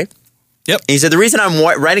year, right? Yep. And he said the reason I'm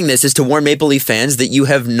writing this is to warn Maple Leaf fans that you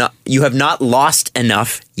have not lost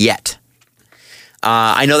enough yet.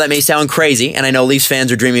 I know that may sound crazy, and I know Leafs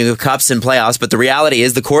fans are dreaming of cups and playoffs, but the reality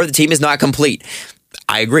is the core of the team is not complete.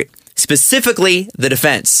 I agree. Specifically, the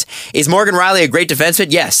defense. Is Morgan Riley a great defenseman?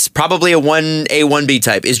 Yes. Probably a 1A, 1B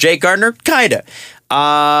type. Is Jake Gardiner? Kinda.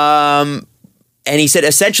 And he said,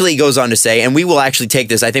 essentially, he goes on to say, and we will actually take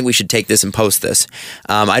this. I think we should take this and post this.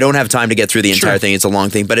 I don't have time to get through the entire thing. It's a long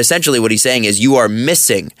thing. But essentially what he's saying is you are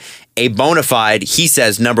missing a bona fide, he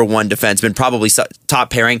says, number one defenseman, probably top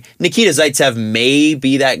pairing. Nikita Zaitsev may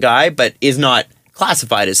be that guy, but is not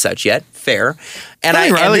classified as such yet. Fair. And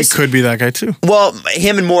Riley could be that guy too. Well,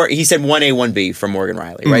 him and more, he said 1A, 1B for Morgan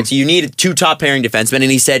Riley, right? So you need two top pairing defensemen,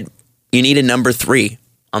 and he said you need a number 3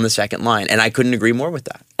 on the second line. And I couldn't agree more with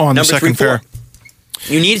that. On number the second pair.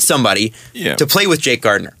 You need somebody to play with Jake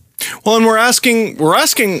Gardiner. Well, and we're asking,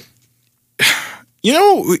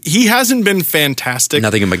 he hasn't been fantastic.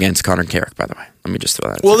 Nothing against Connor Carrick, by the way. Let me just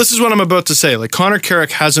throw that. Well, this is what I'm about to say. Like, Connor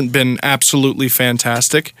Carrick hasn't been absolutely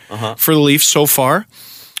fantastic for the Leafs so far.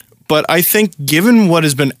 But I think given what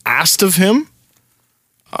has been asked of him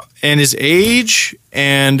and his age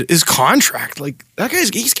and his contract, like that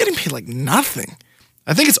he's getting paid like nothing.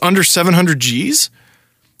 I think it's under 700 Gs.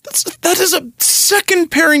 That is a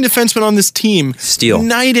second pairing defenseman on this team. Steal.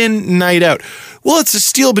 Night in, night out. Well, it's a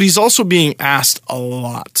steal, but he's also being asked a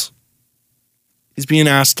lot. He's being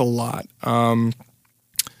asked a lot. And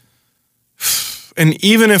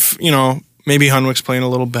even if, maybe Hunwick's playing a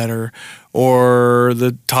little better or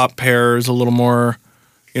the top pair is a little more,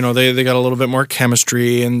 they got a little bit more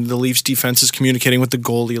chemistry and the Leafs defense is communicating with the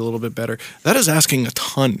goalie a little bit better. That is asking a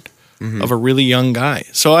ton of a really young guy.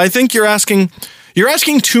 So I think you're asking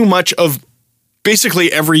too much of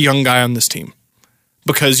basically every young guy on this team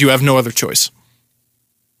because you have no other choice.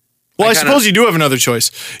 Well, I suppose you do have another choice.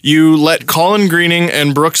 You let Colin Greening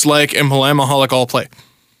and Brooks Lake and Milan Mahalik all play.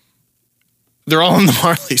 They're all in the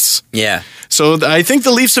Marlies. Yeah. So I think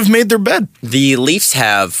the Leafs have made their bed. The Leafs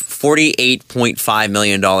have $48.5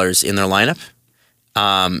 million in their lineup.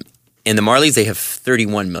 In the Marlies, they have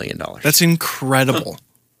 $31 million. That's incredible.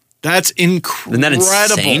 That's incredible. Isn't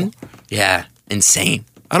that insane? Yeah, insane.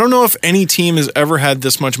 I don't know if any team has ever had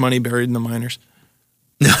this much money buried in the minors.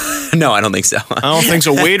 No, I don't think so. I don't think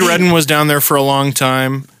so. Wade Redden was down there for a long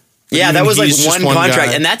time. Yeah, that was like one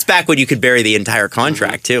contract. Guy. And that's back when you could bury the entire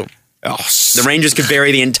contract, too. Oh, the Rangers could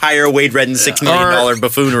bury the entire Wade Redden $6 million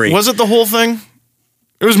buffoonery. Was it the whole thing?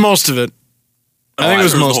 It was most of it. I think it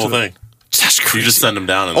was most the of whole it. thing. That's crazy. You just send them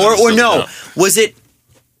down. And or no. Was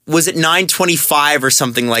it 925 or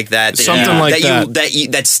something like that?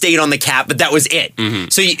 That stayed on the cap, but that was it.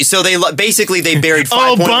 Mm-hmm. So they basically they buried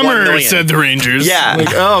 5.1 million. Said the Rangers. Yeah.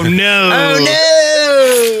 Like, oh no. Oh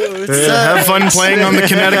no. Have fun playing on the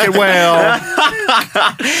Connecticut Whale.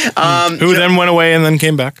 Who then went away and then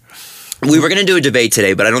came back. We were going to do a debate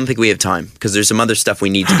today, but I don't think we have time because there's some other stuff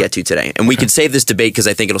we need to get to today. And we could save this debate because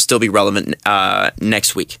I think it'll still be relevant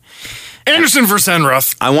next week. Anderson for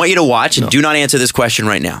Senroth. I want you to watch, and do not answer this question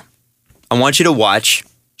right now. I want you to watch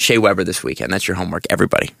Shea Weber this weekend. That's your homework,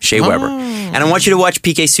 everybody. Shea Weber. And I want you to watch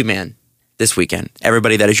PK Subban this weekend.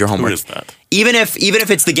 Everybody, that is your homework. Who is that? Even if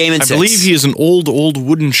it's the game in 6. I believe he is an old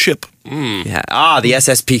wooden ship. Yeah. The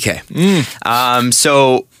SSPK.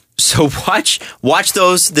 So watch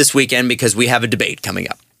those this weekend because we have a debate coming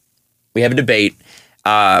up. We have a debate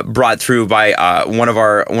brought through by one of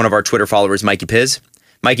our Twitter followers, Mikey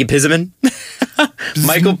Pizzaman.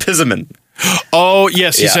 Michael Pizzaman. Oh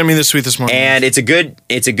yes, he sent me this tweet this morning, and it's a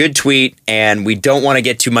good tweet, and we don't want to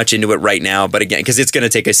get too much into it right now, but again, because it's going to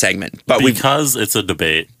take a segment. But because it's a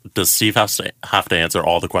debate, does Steve have to answer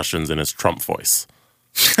all the questions in his Trump voice?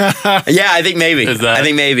 Yeah, I think maybe. I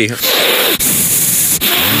think maybe.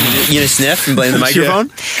 You gonna sniff and blame the microphone?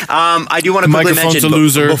 Yeah. I do want to quickly mention a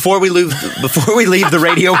loser. before we leave the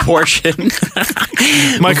radio portion.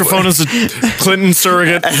 Microphone is a Clinton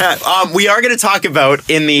surrogate. We are going to talk about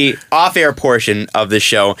in the off-air portion of the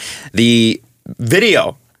show the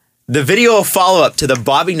video follow-up to the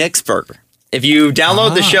Bobby Nix burger. If you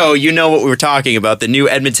download the show, you know what we were talking about, the new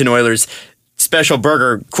Edmonton Oilers special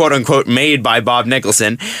burger, quote-unquote, made by Bob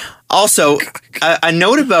Nicholson. Also, a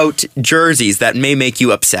note about jerseys that may make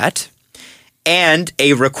you upset, and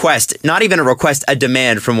a request, not even a request, a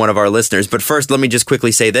demand from one of our listeners. But first, let me just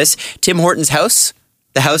quickly say this. Tim Horton's house,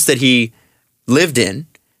 the house that he lived in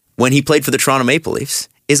when he played for the Toronto Maple Leafs,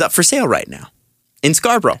 is up for sale right now in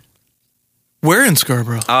Scarborough. Where in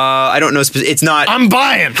Scarborough? I don't know. It's not. I'm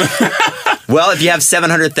buying. Well, if you have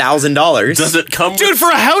 $700,000. Does it come Dude, for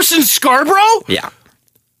a house in Scarborough? Yeah.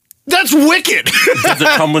 That's wicked. Does it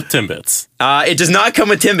come with Timbits? It does not come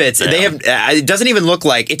with Timbits. Yeah. They have. It doesn't even look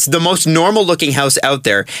like it's the most normal looking house out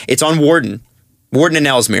there. It's on Warden and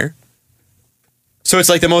Ellesmere. So it's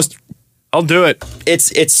like the most. I'll do it.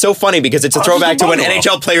 It's so funny because it's a throwback to when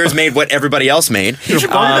NHL players made what everybody else made. You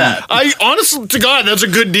should buy that. I honestly to God, that's a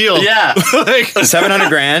good deal. Yeah. Like,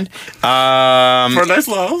 $700,000 For a nice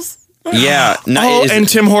little house. Yeah. and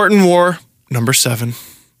Tim Horton wore number 7.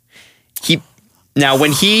 Now,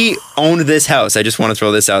 when he owned this house, I just want to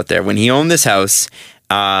throw this out there. When he owned this house,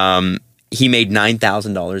 he made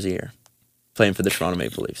 $9,000 a year playing for the Toronto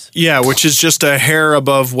Maple Leafs. Yeah, which is just a hair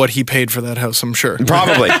above what he paid for that house, I'm sure.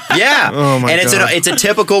 Probably. Yeah. Oh my and God. it's a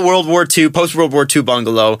typical post-World War II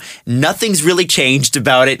bungalow. Nothing's really changed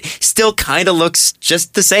about it. Still kind of looks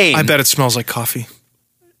just the same. I bet it smells like coffee.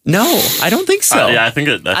 No, I don't think so. Yeah, I think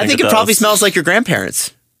it it probably smells like your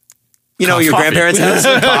grandparents'. You know, your Coffee. grandparents' house?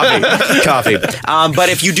 Coffee. But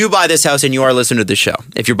if you do buy this house and you are listening to the show,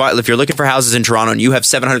 if you're looking for houses in Toronto and you have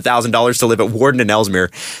 $700,000 to live at Warden and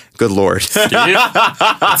Ellesmere, good Lord. What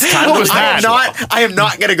was that? I am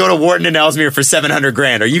not going to go to Warden and Ellesmere for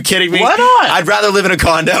 $700,000. Are you kidding me? Why not? I'd rather live in a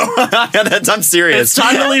condo. I'm serious. It's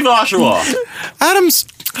time to leave Oshawa. Adam's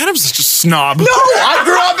such a snob. No, I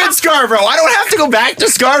grew up in Scarborough. I don't have to go back to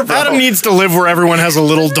Scarborough. Adam needs to live where everyone has a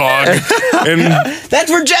little dog. And That's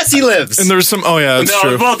where Jesse lives. there's some. Oh yeah, that's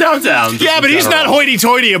true. Well, downtown. Yeah, but he's not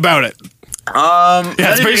hoity-toity about it. Yeah,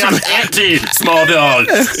 it's basically anti-small dog.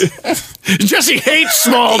 Jesse hates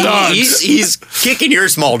small dogs. He's kicking your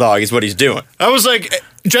small dog is what he's doing. I was like,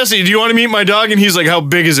 Jesse, do you want to meet my dog? And he's like, how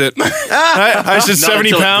big is it? I said 70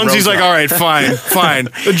 until it pounds. He's grows like, up. all right, fine.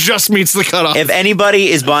 It just meets the cutoff. If anybody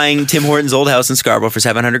is buying Tim Horton's old house in Scarborough for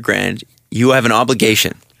 $700,000, you have an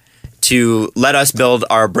obligation to let us build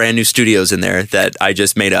our brand new studios in there that I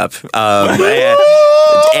just made up.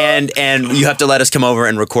 And you have to let us come over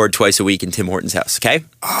and record twice a week in Tim Horton's house, okay?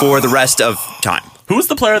 For the rest of time. Who's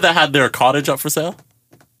the player that had their cottage up for sale?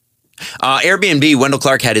 Airbnb. Wendell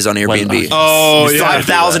Clark had his on Airbnb. Oh, yeah.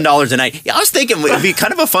 $5,000 a night. Yeah, I was thinking it would be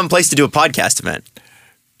kind of a fun place to do a podcast event.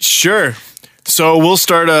 Sure. So we'll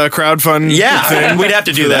start a crowdfund thing. We'd have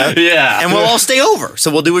to do that. Yeah. And we'll all stay over. So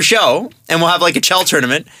we'll do a show, and we'll have like a Chell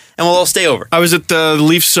tournament, and we'll all stay over. I was at the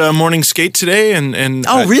Leafs morning skate today, and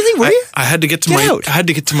Oh, really? Were you? I had to get to Get out. I had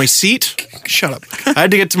to get to my seat. Shut up. I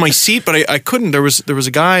had to get to my seat, but I couldn't. There was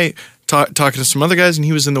a guy talking to some other guys, and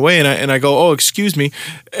he was in the way, and I go, oh, excuse me.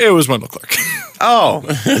 It was Wendell Clark. Oh,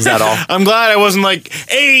 is that all? I'm glad I wasn't like,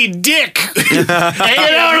 hey, Dick, get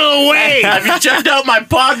out of the way. Have you checked out my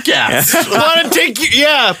podcast? Want to take you?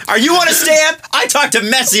 Yeah. Are you on a stamp? I talked to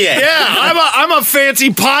Messier. Yeah, I'm a fancy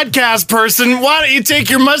podcast person. Why don't you take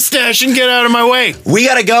your mustache and get out of my way? We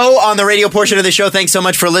got to go on the radio portion of the show. Thanks so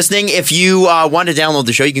much for listening. If you want to download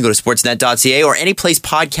the show, you can go to sportsnet.ca or any place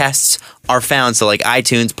podcasts are found. So like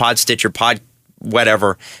iTunes, Pod Stitcher, Pod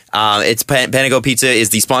whatever. It's Panago Pizza is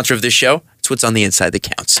the sponsor of this show. It's what's on the inside that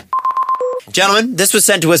counts. Gentlemen, this was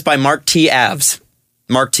sent to us by Mark T. Avs.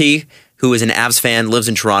 Mark T., who is an Avs fan, lives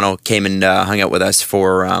in Toronto, came and hung out with us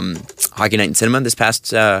for Hockey Night in Cinema this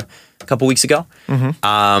past couple weeks ago.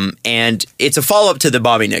 Mm-hmm. And it's a follow-up to the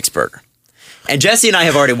Bobby Nix burger. And Jesse and I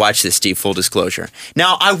have already watched this, Steve, full disclosure.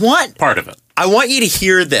 Now, I want Part of it. I want you to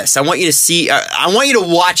hear this. I want you to see. I want you to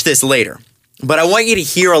watch this later. But I want you to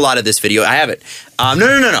hear a lot of this video. I have it.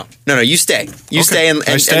 No. You stay. You stay and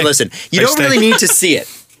listen. You don't really need to see it.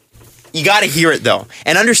 You got to hear it though,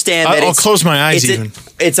 and understand that I'll close my eyes even.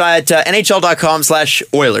 It's at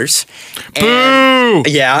NHL.com/Oilers. Boo!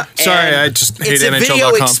 Yeah. Sorry, I just hate it's a NHL.com. video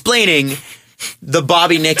explaining the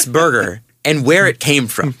Bobby Nix burger and where it came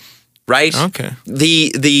from. Right? Okay.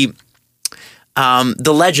 The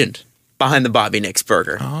legend behind the Bobby Nix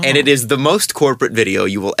burger. And it is the most corporate video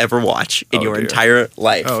you will ever watch in your entire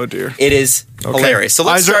life. Oh, dear. It is hilarious. So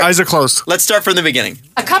let's eyes are closed. Let's start from the beginning.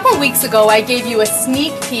 A couple weeks ago, I gave you a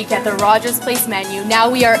sneak peek at the Rogers Place menu.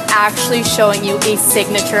 Now we are actually showing you a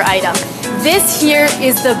signature item. This here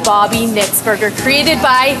is the Bobby Nix burger, created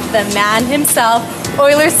by the man himself,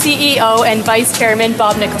 Oilers CEO and Vice Chairman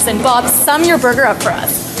Bob Nicholson. Bob, sum your burger up for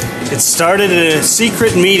us. It started at a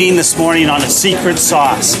secret meeting this morning on a secret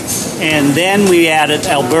sauce. And then we added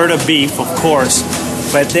Alberta beef, of course.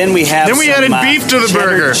 But then we have added beef to the cheddar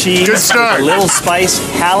burger. cheese, Good start. a little spice,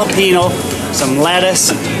 jalapeno, some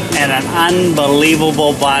lettuce, and an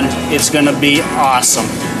unbelievable bun. It's going to be awesome.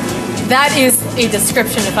 That is a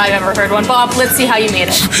description if I've ever heard one. Bob, let's see how you made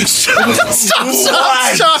it.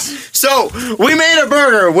 Stop. So, we made a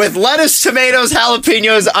burger with lettuce, tomatoes,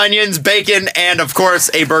 jalapenos, onions, bacon, and, of course,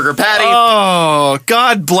 a burger patty. Oh,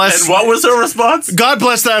 God bless. And what was her response? God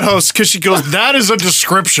bless that host, because she goes, that is a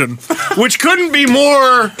description, which couldn't be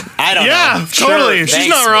more. I don't know. Yeah, totally. Sure. She's Thanks.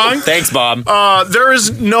 not wrong. Thanks, Bob. There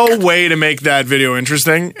is no way to make that video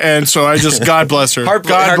interesting, and so I just, God bless her. God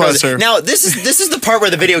bless her. Now, this is the part where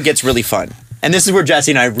the video gets really fun. And this is where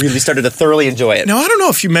Jesse and I really started to thoroughly enjoy it. Now, I don't know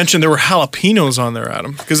if you mentioned there were jalapenos on there,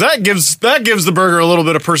 Adam, because that gives the burger a little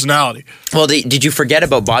bit of personality. Well, did you forget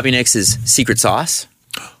about Bobby Nix's secret sauce?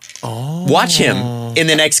 Oh. Watch him in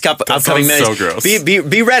the next upcoming minutes. So gross.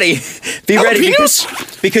 Be ready. Be ready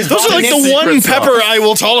because those Bobby are like Nix, the one pepper I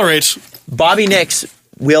will tolerate. Bobby Nix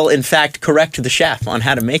will in fact correct the chef on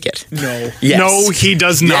how to make it. No. Yes. No, he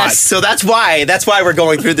does not. Yes, so that's why we're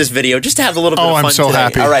going through this video, just to have a little bit of fun I'm so today.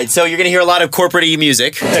 happy. All right, so you're going to hear a lot of corporate-y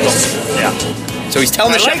music. Yeah. So he's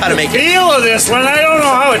telling the chef how to make it. feel of this one. I don't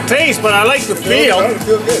know how it tastes, but I like the feel.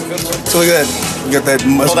 So look at that. You got that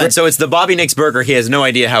Hold on, mustard. so it's the Bobby Nix burger. He has no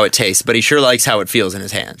idea how it tastes, but he sure likes how it feels in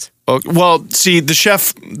his hands. Well, see, the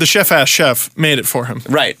chef-ass chef made it for him.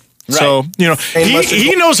 Right. So, mustard.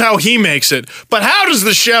 he knows how he makes it, but how does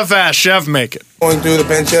the chef-ass chef make it? Going through the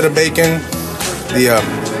pancetta bacon, the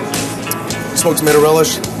smoked tomato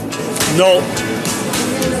relish. No.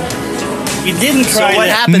 You didn't try So what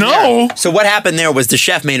that. happened No. there? So what happened there was the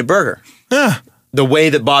chef made a burger. The way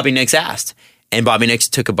that Bobby Nix asked. And Bobby Nix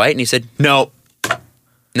took a bite and he said, No.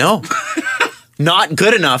 Not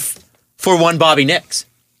good enough for one Bobby Nix.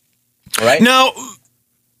 All right? Now,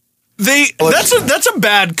 that's a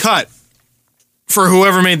bad cut for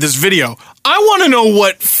whoever made this video. I want to know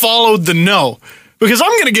what followed the no. Because I'm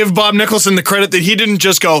going to give Bob Nicholson the credit that he didn't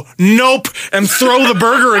just go, nope, and throw the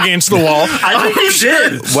burger against the wall. I think he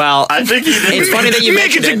did. Well, I think he did. it's funny that you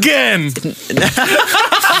Make it mentioned again.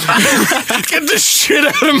 Get the shit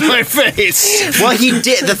out of my face. Well, he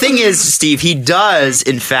did. The thing is, Steve, he does,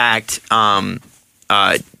 in fact,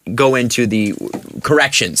 go into the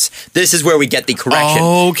corrections. This is where we get the correction.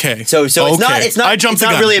 Okay. So it's not. I jumped it's the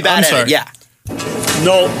not gun. really a bad I'm edit. sorry. Yeah.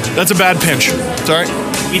 No. That's a bad pinch. Sorry.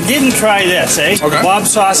 You didn't try this, eh? Okay. Bob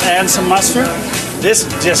sauce and some mustard. This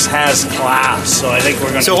just has class, so I think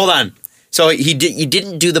we're going to... So hold on. So you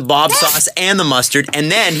didn't do the Bob sauce and the mustard, and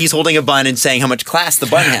then he's holding a bun and saying how much class the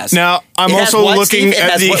bun has. Now, I'm It has also what, looking Steve?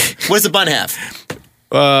 at the... What does the bun have?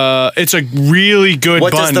 It's a really good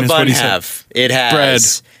What bun. does the is bun what he said. have? It has Bread.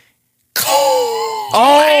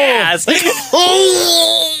 Yes.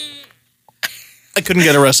 I couldn't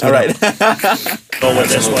get arrested. All right. go with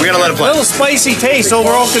this one. We're gonna let it A play. little spicy taste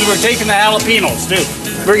overall because we're taking the jalapenos, too.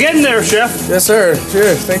 We're getting there, Chef. Yes, sir.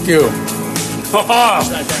 Cheers. Thank you.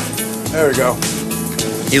 There we go.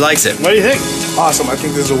 He likes it. What do you think? Awesome. I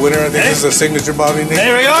think this is a winner. I think this is a signature Bobby Nix.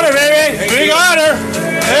 Hey, we got her, baby. We got her.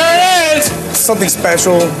 There it is. Something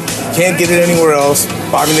special. You can't get it anywhere else.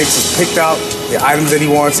 Bobby Nix has picked out the items that he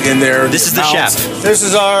wants in there. This is the chef. This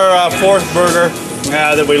is our fourth burger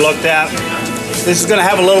that we looked at. This is going to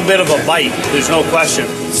have a little bit of a bite. There's no question.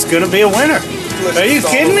 It's going to be a winner. Are you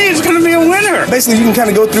kidding me? It's going to be a winner. Basically, you can kind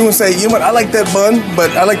of go through and say, you know what, I like that bun, but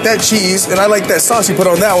I like that cheese, and I like that sauce you put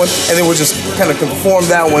on that one, and then we'll just kind of conform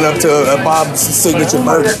that one up to Bob's signature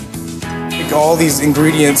burger. Take all these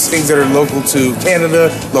ingredients, things that are local to Canada,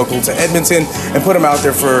 local to Edmonton, and put them out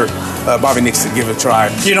there for Bobby Nix to give a try.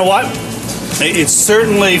 You know what? It's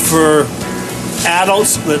certainly for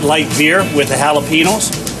adults that like beer with the jalapenos.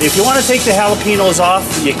 If you want to take the jalapenos off,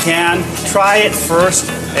 you can. Try it first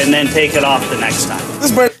and then take it off the next time. This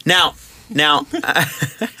burger. Now,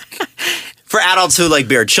 for adults who like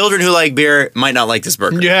beer. Children who like beer might not like this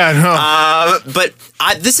burger. Yeah, no. But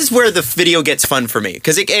this is where the video gets fun for me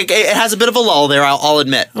because it has a bit of a lull there, I'll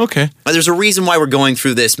admit. Okay. There's a reason why we're going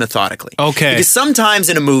through this methodically. Okay. Because sometimes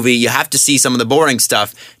in a movie, you have to see some of the boring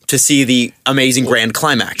stuff to see the amazing grand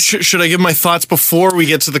climax. Should I give my thoughts before we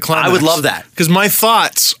get to the climax? I would love that. Because my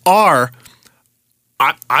thoughts are,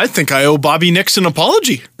 I think I owe Bobby Nix an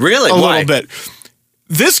apology. Really? A Why? little bit.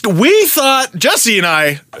 We thought, Jesse and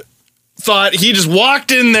I thought he just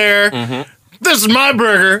walked in there, this is my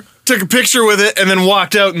burger, took a picture with it, and then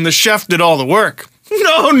walked out, and the chef did all the work.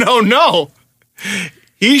 No.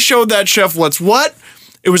 He showed that chef what's what.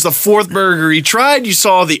 It was the fourth burger he tried. You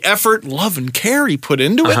saw the effort, love, and care he put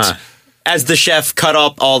into it. As the chef cut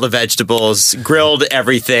up all the vegetables, grilled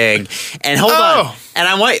everything, and hold on. And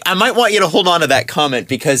I might want you to hold on to that comment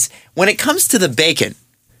because when it comes to the bacon,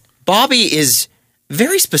 Bobby is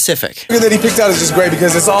very specific. The that he picked out is just great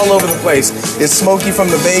because it's all over the place. It's smoky from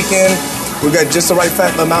the bacon. We've got just the right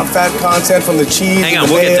amount of fat content from the cheese, the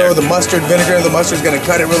mayo, the mustard vinegar. The mustard's going to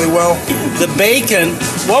cut it really well. The bacon.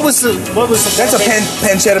 What was the? That's a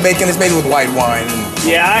pancetta bacon. It's made with white wine.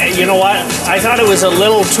 Yeah, you know what? I thought it was a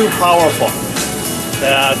little too powerful.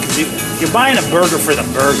 Because you're buying a burger for the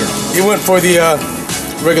burger. He went for the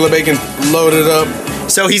regular bacon, loaded up.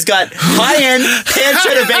 So he's got high-end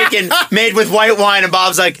pancetta bacon made with white wine, and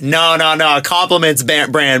Bob's like, no, compliments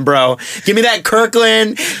brand, bro. Give me that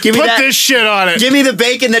Kirkland. Put this shit on it. Give me the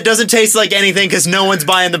bacon that doesn't taste like anything because no one's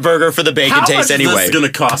buying the burger for the bacon taste anyway. How much is this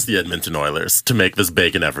going to cost the Edmonton Oilers to make this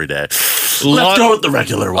bacon every day? Let's go with the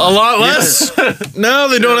regular one. A lot less. No,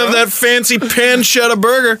 they don't have that fancy pancetta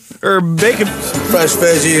burger or bacon. Fresh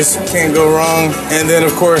veggies, can't go wrong. And then,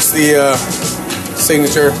 of course, the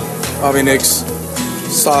signature Bobby Nix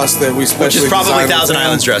sauce that we specially which is probably designed Thousand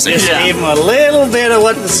Islands dressing. Just gave him a little bit of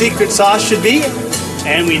what the secret sauce should be,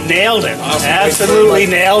 and we nailed it. Absolutely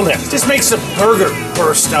nailed it. Just makes the burger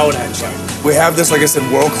burst out at you. We have this, like I said,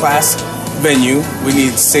 world-class venue. We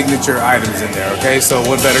need signature items in there, okay? So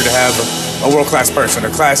what better to have a world-class person, a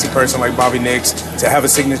classy person like Bobby Nix to have a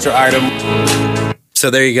signature item. So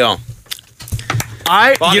there you go.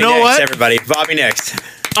 Bobby you know Nix, what? everybody. Bobby Nix.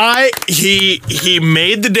 He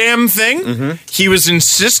made the damn thing. He was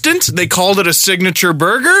insistent. They called it a signature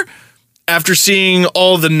burger. After seeing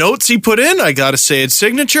all the notes he put in, I gotta say it's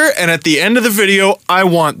signature. And at the end of the video, I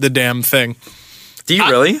want the damn thing. Do you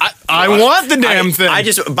really? I want the damn thing. I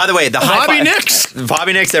just, by the way, the Bobby Nix.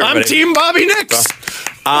 Bobby Nix, everybody. I'm Team Bobby Nix.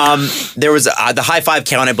 There was the high five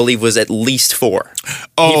count, I believe, was at least 4.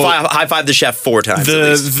 Oh, he high fived the chef 4 times.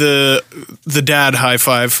 The dad high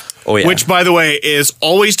five. Oh yeah, which by the way is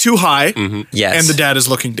always too high. Yes, and the dad is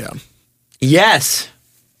looking down. Yes,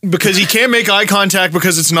 because he can't make eye contact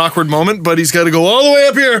because it's an awkward moment, but he's got to go all the way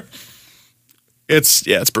up here.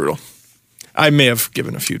 It's brutal. I may have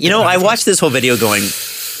given a few. You know, I watched this whole video going,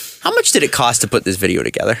 how much did it cost to put this video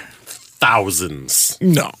together? Thousands.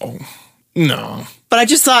 No. But I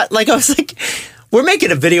just thought, I was like, we're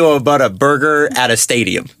making a video about a burger at a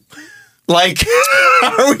stadium. Like,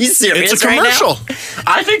 are we serious? It's a commercial. Right now?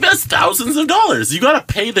 I think that's thousands of dollars. You got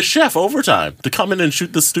to pay the chef overtime to come in and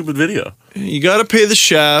shoot this stupid video. You got to pay the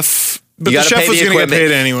chef. But the chef was going to get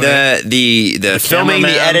paid anyway. The filming,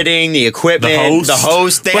 the editing, the equipment, the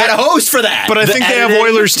host. They had a host for that. But I think they have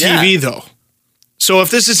Oilers TV, though. So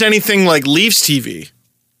if this is anything like Leafs TV,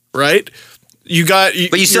 right? You got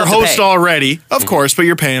your host already, of course, but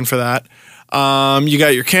you're paying for that. You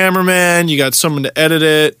got your cameraman, you got someone to edit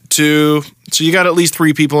it too. So you got at least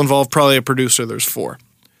 3 people involved, probably a producer, there's 4.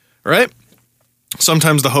 Right?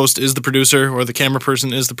 Sometimes the host is the producer or the camera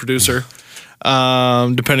person is the producer.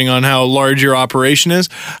 Depending on how large your operation is.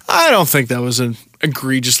 I don't think that was an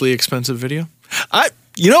egregiously expensive video.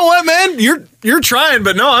 You know what, man? You're trying,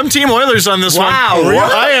 but no, I'm Team Oilers on this one. Wow,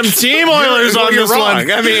 I am Team Oilers on this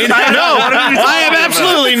one. I mean, I am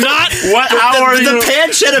absolutely not. How are you? The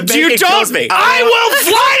pancetta bacon kills me. I will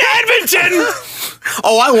fly to Edmonton.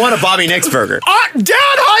 Oh, I want a Bobby Nix burger. Dad,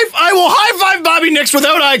 I will high five Bobby Nix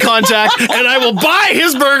without eye contact, and I will buy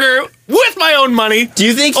his burger with my own money. Do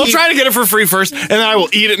you think I'll try to get it for free first, and then I will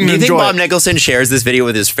eat it and enjoy it. Do you think Bob Nicholson shares this video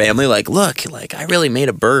with his family? Like, look, I really made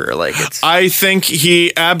a burger. I think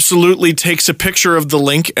he absolutely takes a picture of the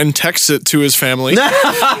link and texts it to his family.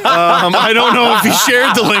 I don't know if he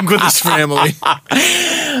shared the link with his family.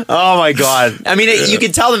 Oh my God! I mean, you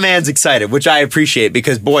can tell the man's excited, which I appreciate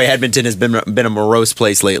because boy, Edmonton has been a morose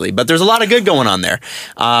place lately. But there's a lot of good going on there.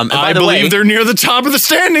 I believe they're near the top of the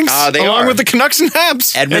standings, along with the Canucks and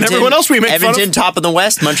Habs, and everyone else we make fun of. Edmonton top in the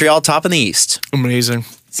West, Montreal top in the East. Amazing.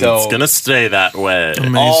 So it's gonna stay that way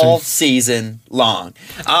all season long.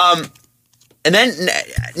 And then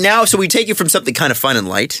now, so we take you from something kind of fun and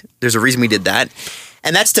light. There's a reason we did that.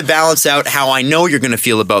 And that's to balance out how I know you're going to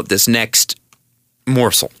feel about this next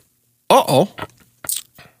morsel. Uh-oh. I'm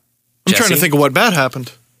Jesse? trying to think of what bad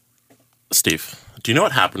happened. Steve, do you know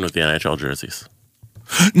what happened with the NHL jerseys?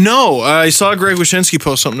 No, I saw Greg Wyshynski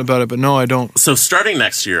post something about it, but no, I don't. So starting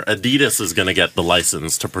next year, Adidas is going to get the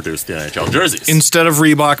license to produce the NHL jerseys. Instead of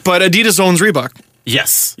Reebok, but Adidas owns Reebok.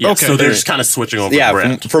 Yes. Okay. So they're just kind of switching over the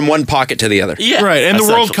brand. From one pocket to the other. Yeah. Right, and the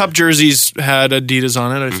World essentially. Cup jerseys had Adidas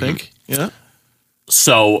on it, I think. Yeah.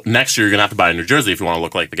 So next year, you're going to have to buy a new jersey if you want to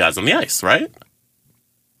look like the guys on the ice, right?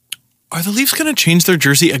 Are the Leafs going to change their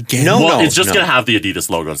jersey again? No. It's just going to have the Adidas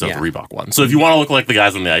logo instead of the Reebok one. So if you want to look like the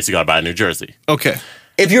guys on the ice, you got to buy a new jersey. Okay.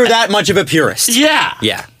 If you're that much of a purist. Yeah.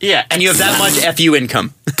 Yeah. Yeah. And you have that much FU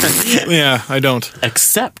income. Yeah, I don't.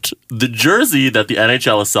 Except the jersey that the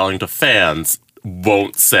NHL is selling to fans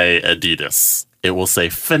won't say Adidas. It will say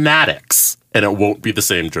Fanatics. And it won't be the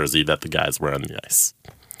same jersey that the guys wear on the ice.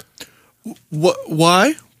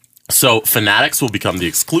 Why? So Fanatics will become the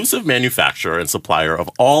exclusive manufacturer and supplier of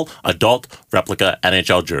all adult replica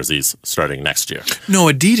NHL jerseys starting next year. No,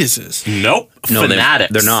 Adidas is. Nope. No,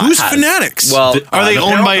 Fanatics. they're not. Who's has- Fanatics? Well, are they an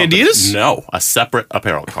owned apparel by company. Adidas? No, a separate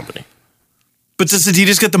apparel company. But does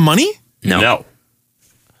Adidas get the money? No.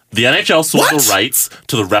 The NHL sold What? the rights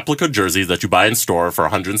to the replica jerseys that you buy in store for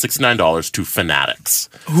 $169 to Fanatics.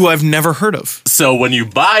 Who I've never heard of. So when you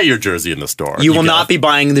buy your jersey in the store, You will get not a- be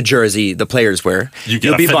buying the jersey the players wear. You get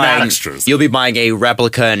You'll a be Fanatics jersey. You'll be buying a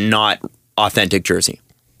replica, not authentic jersey.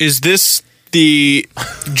 Is this the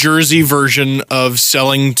jersey version of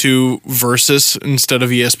selling to Versus instead of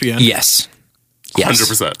ESPN? Yes.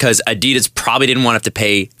 100%. Because Adidas probably didn't want to have to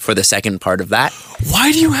pay for the second part of that.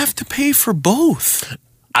 Why do you have to pay for both?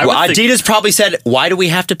 I Well, would think- Adidas probably said, why do we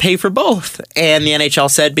have to pay for both? And the NHL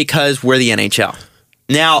said, because we're the NHL.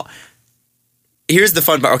 Now, here's the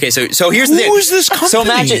fun part. Okay, so here's the thing. Who is this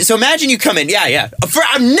company? So imagine you come in. Yeah.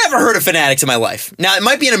 I've never heard of Fanatics in my life. Now, it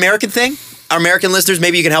might be an American thing. Our American listeners,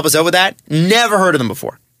 maybe you can help us out with that. Never heard of them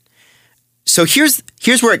before. So here's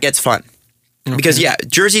where it gets fun. Because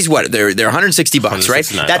jerseys, what? They're $160, right?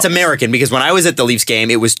 $169. That's American, because when I was at the Leafs game,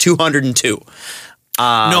 it was $202.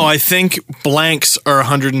 No, I think blanks are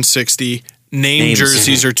 160. Name Names.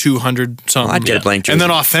 jerseys are 200 something. I'd get a blank jersey. And then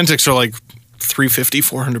authentics are like $350,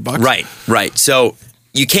 $400. Right. So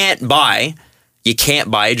you can't buy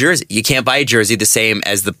a jersey. You can't buy a jersey the same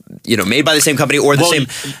as made by the same company or the Well, same.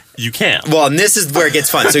 you can. Well, and this is where it gets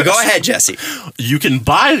fun. So go ahead, Jesse. You can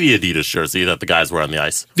buy the Adidas jersey that the guys wear on the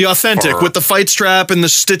ice The authentic For- with the fight strap and the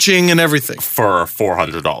stitching and everything, for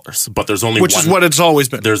 $400, but there's only which one, is what it's always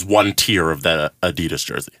been. there's one tier of the Adidas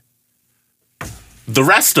jersey. The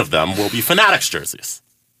rest of them will be Fanatics jerseys.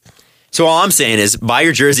 So all I'm saying is buy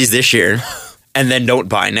your jerseys this year and then don't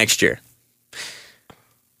buy next year.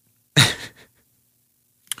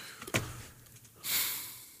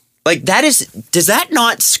 Like does that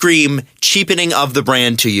not scream cheapening of the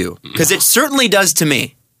brand to you? Because it certainly does to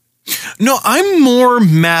me. No, I'm more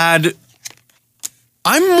mad.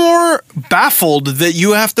 I'm more baffled that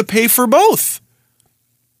you have to pay for both.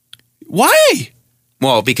 Why?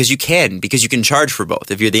 Well, because you can charge for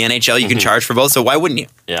both. If you're the NHL, you can charge for both. So why wouldn't you?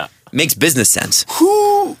 Yeah. Makes business sense.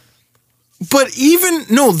 But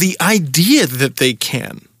the idea that they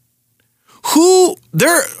can.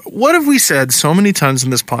 What have we said so many times in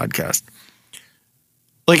this podcast?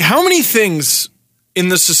 Like, how many things in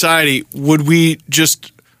this society would we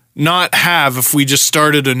just not have if we just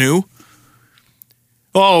started anew?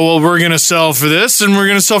 Oh, well, we're going to sell for this and we're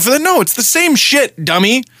going to sell for that. No, it's the same shit,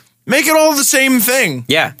 dummy. Make it all the same thing.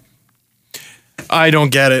 Yeah. I don't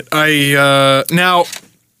get it. Here's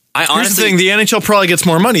the thing. The NHL probably gets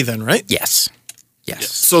more money then, right? Yes.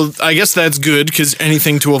 So I guess that's good because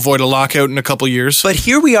anything to avoid a lockout in a couple years. But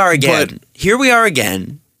here we are again.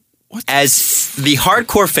 What? As the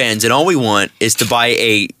hardcore fans, and all we want is to buy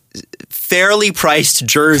a fairly priced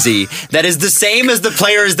jersey that is the same as the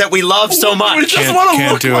players that we love so much. We just Can't- want to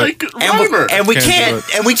can't look do like it. Reimer. And we Can't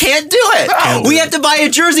can't do it. We have to buy a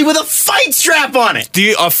jersey with a fight strap on it.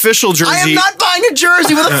 The official jersey. I am not buying a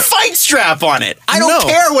jersey with a fight strap on it. I don't No.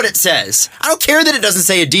 care what it says. I don't care that it doesn't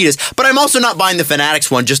say Adidas, but I'm also not buying the Fanatics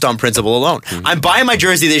one just on principle alone. I'm buying my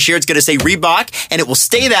jersey this year. It's going to say Reebok, and it will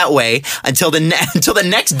stay that way until the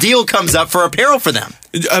next deal comes up for apparel for them.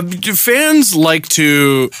 Fans like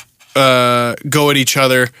to go at each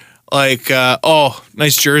other like, oh,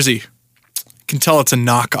 nice jersey. Can tell it's a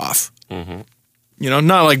knockoff. Mm-hmm.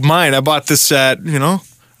 Not like mine. I bought this at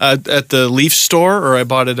the Leaf store, or I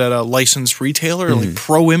bought it at a licensed retailer, like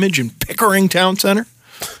Pro Image in Pickering Town Center.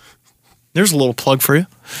 There's a little plug for you.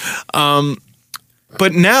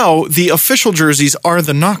 But now the official jerseys are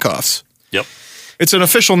the knockoffs. Yep. It's an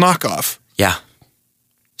official knockoff. Yeah.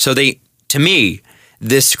 So to me,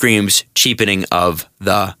 this screams cheapening of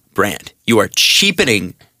the brand. You are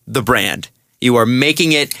cheapening the brand. You are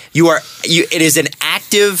making it, it is an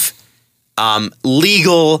active,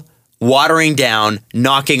 legal watering down,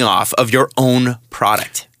 knocking off of your own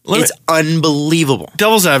product. It's unbelievable.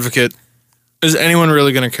 Devil's advocate. Is anyone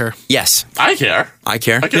really going to care? Yes. I care. I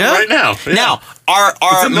care. I care right now. Yeah. Now, are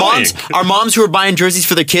moms who are buying jerseys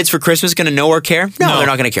for their kids for Christmas going to know or care? No, they're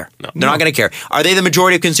not going to care. No. They're not going to care. Are they the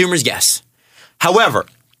majority of consumers? Yes. However,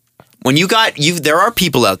 when there are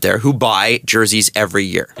people out there who buy jerseys every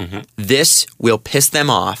year. Mm-hmm. This will piss them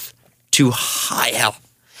off to high hell.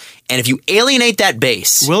 And if you alienate that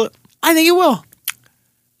base, will it? I think it will.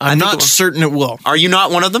 I'm not certain it will. Are you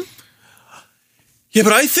not one of them? Yeah,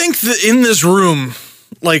 but I think that in this room,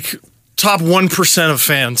 like top 1% of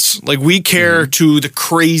fans, like we care to the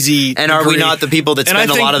crazy. And are we not the people that spend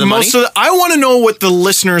a lot of the money? I want to know what the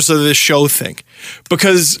listeners of this show think,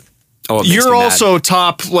 because you're also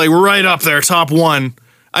top, like we're right up there, top one.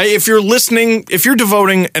 If you're listening, if you're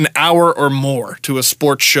devoting an hour or more to a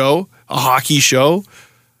sports show, a hockey show,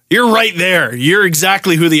 you're right there. You're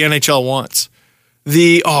exactly who the NHL wants.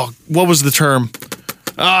 What was the term?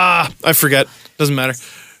 I forget. Doesn't matter.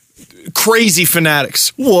 Crazy fanatics.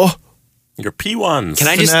 Whoa. Your P1s.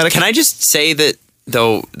 Can I just say that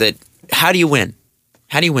though, that how do you win?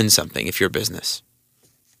 How do you win something if you're a business?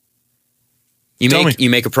 You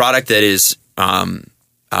make a product that is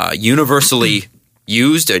universally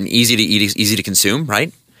used and easy to eat, easy to consume,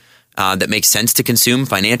 right? That makes sense to consume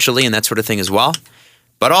financially and that sort of thing as well.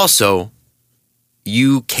 But also,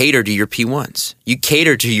 you cater to your P1s. You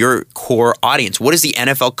cater to your core audience. What is the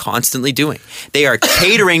NFL constantly doing? They are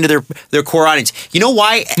catering to their core audience. You know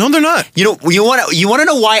why? No, they're not. You want to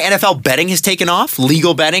know why NFL betting has taken off?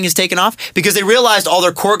 Legal betting has taken off? Because they realized all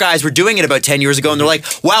their core guys were doing it about 10 years ago, and they're like,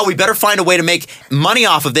 wow, we better find a way to make money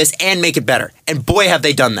off of this and make it better. And boy, have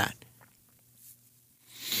they done that.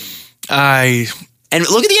 And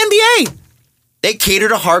look at the NBA. They cater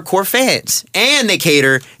to hardcore fans, and they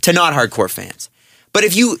cater to not hardcore fans. But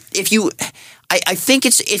if you, I think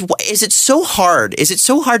is it so hard? Is it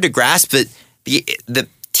so hard to grasp that the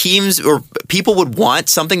teams or people would want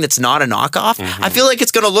something that's not a knockoff? Mm-hmm. I feel like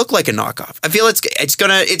it's going to look like a knockoff. I feel it's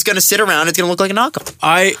going to sit around. It's going to look like a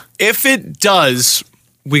knockoff. If it does,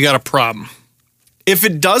 we got a problem. If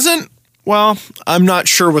it doesn't, well, I'm not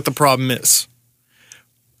sure what the problem is.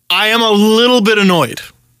 I am a little bit annoyed.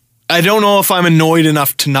 I don't know if I'm annoyed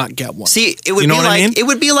enough to not get one. See, it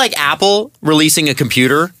would be like Apple releasing a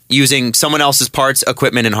computer using someone else's parts,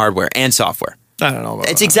 equipment, and hardware and software. I don't know about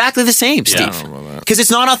that. It's exactly the same, Steve. Because it's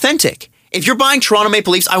not authentic. If you're buying Toronto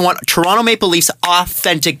Maple Leafs, I want Toronto Maple Leafs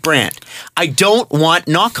authentic brand. I don't want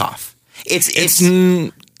knockoff. It is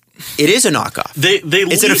a knockoff.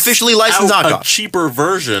 It's an officially licensed knockoff. A cheaper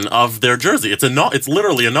version of their jersey. It's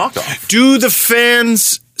literally a knockoff. Do the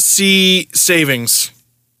fans see savings?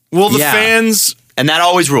 Will the fans... And that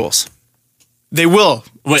always rules. They will.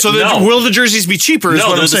 Wait, will the jerseys be cheaper? No,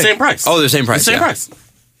 they're the same price. Oh, they're the same price. The same price.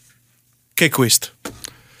 Okay, Quist.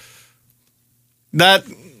 The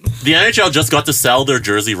NHL just got to sell their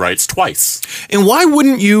jersey rights twice. And why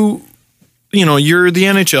wouldn't you... you're the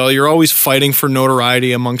NHL. You're always fighting for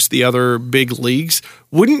notoriety amongst the other big leagues.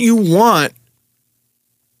 Wouldn't you want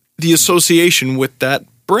the association with that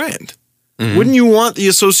brand? Mm-hmm. Wouldn't you want the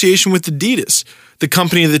association with Adidas? The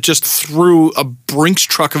company that just threw a Brinks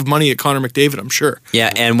truck of money at Connor McDavid, I'm sure.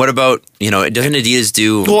 Yeah, and what about, doesn't Adidas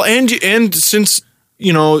do... Well, and since,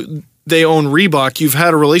 they own Reebok, you've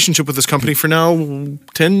had a relationship with this company for now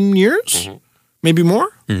 10 years? Mm-hmm. Maybe more?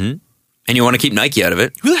 Mm-hmm. And you want to keep Nike out of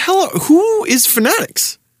it. Who is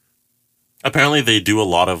Fanatics? Apparently they do a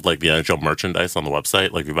lot of the NHL merchandise on the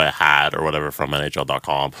website. Like if you buy a hat or whatever from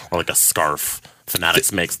NHL.com or like a scarf.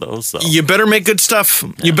 Fanatics makes those. So. You better make good stuff. Yeah,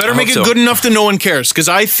 you better make it good enough that no one cares. Because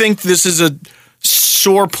I think this is a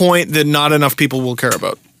sore point that not enough people will care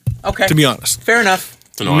about. Okay. To be honest. Fair enough.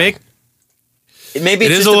 It's annoying. Maybe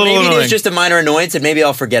it's just a minor annoyance and maybe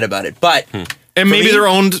I'll forget about it. But and maybe they're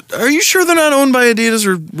owned. Are you sure they're not owned by Adidas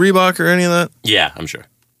or Reebok or any of that? Yeah, I'm sure.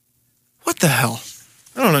 What the hell?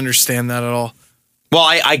 I don't understand that at all. Well,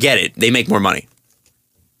 I get it. They make more money.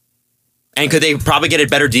 And could they probably get a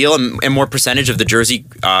better deal and more percentage of the jersey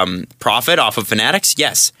profit off of Fanatics?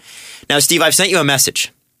 Yes. Now, Steve, I've sent you a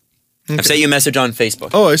message. Okay. I've sent you a message on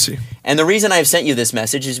Facebook. Oh, I see. And the reason I've sent you this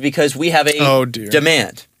message is because we have a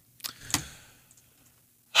demand.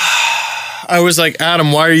 I was like,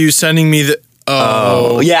 Adam, why are you sending me the...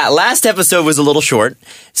 Oh. Yeah, last episode was a little short.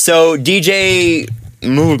 So DJ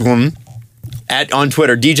Mugham on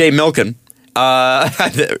Twitter, DJ Milken.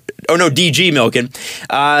 DG Milken.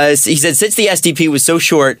 He said, since the SDP was so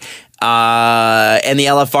short and the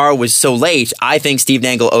LFR was so late, I think Steve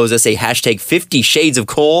Dangle owes us a hashtag 50 Shades of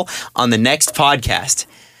Cole on the next podcast.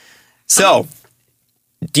 So,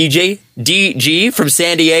 DG from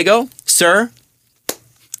San Diego, sir.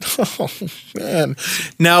 Oh, man.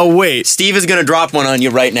 Now, wait. Steve is going to drop one on you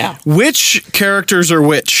right now. Which characters are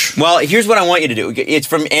which? Well, here's what I want you to do. It's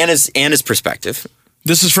from Anna's perspective.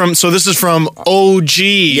 This is from OG.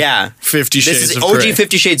 Yeah, 50 Shades of OG Grey.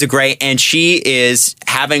 50 Shades of Grey, and she is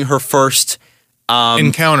having her first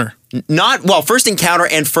encounter. First encounter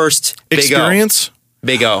and first experience.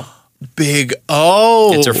 Big O. Big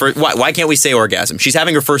O. It's her first. Why can't we say orgasm? She's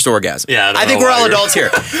having her first orgasm. Yeah, I think we're all adults here,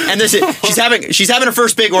 and she's having her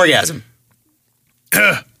first big orgasm.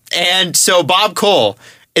 And so Bob Cole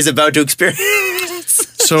is about to experience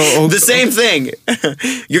the same thing.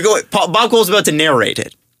 Bob Cole's about to narrate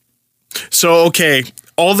it. So, okay,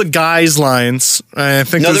 all the guys' lines. I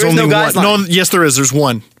think No, there's there is only no guys' one. line. No, yes, there is. There's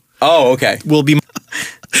one. Oh, okay. Will be.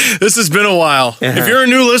 This has been a while. If you're a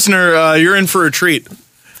new listener, you're in for a treat.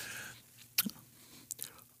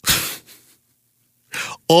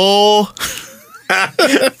 Oh,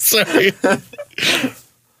 sorry.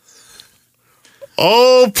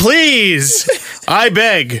 Oh, please, I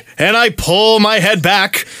beg, and I pull my head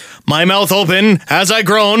back, my mouth open as I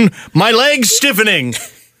groan, my legs stiffening.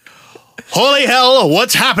 Holy hell,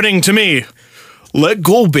 what's happening to me? Let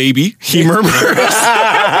go, baby, he murmurs.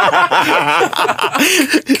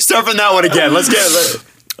 Start from that one again. Let's get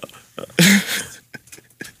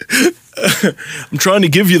it. I'm trying to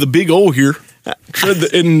give you the big O here.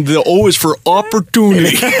 And the O is for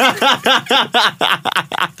opportunity.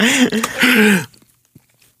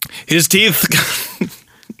 His teeth...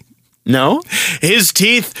 No? His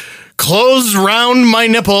teeth close round my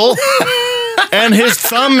nipple, and his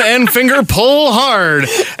thumb and finger pull hard,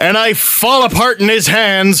 and I fall apart in his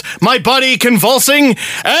hands, my body convulsing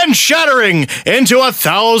and shattering into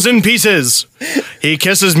 1,000 pieces. He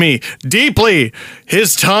kisses me deeply,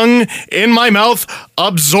 his tongue in my mouth,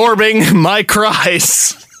 absorbing my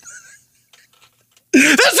cries.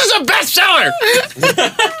 This is a bestseller!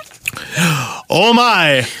 Oh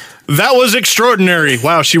my... That was extraordinary.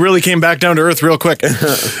 Wow, she really came back down to earth real quick. This is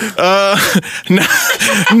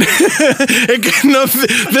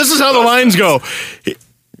how the lines go.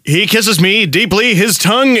 He kisses me deeply, his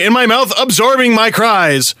tongue in my mouth, absorbing my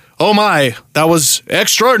cries. Oh my, that was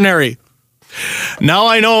extraordinary. Now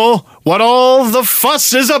I know what all the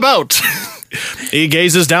fuss is about. He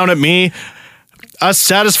gazes down at me, a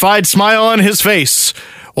satisfied smile on his face,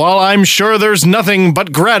 while I'm sure there's nothing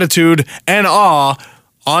but gratitude and awe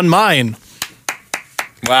on mine.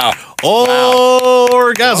 Wow.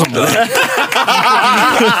 Orgasm. Press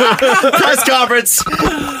conference.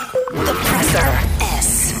 The Presser.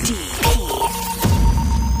 SDP.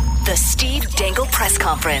 The Steve Dangle Press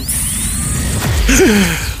Conference.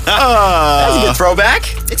 That's a good throwback.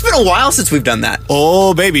 It's been a while since we've done that.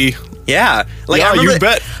 Oh, baby. Yeah. Yeah, you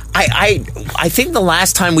bet. I think the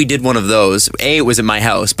last time we did one of those, A, it was at my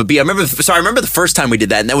house, but B, I remember the first time we did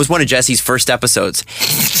that, and that was one of Jesse's first episodes.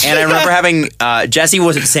 And I remember having, Jesse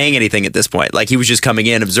wasn't saying anything at this point. Like, he was just coming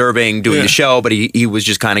in, observing, doing the show, but he was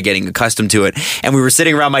just kind of getting accustomed to it. And we were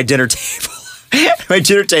sitting around my dinner table. And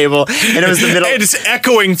it was the middle. It's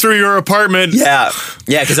echoing through your apartment. Yeah,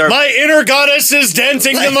 because my inner goddess is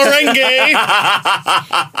dancing the merengue.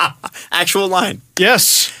 Actual line.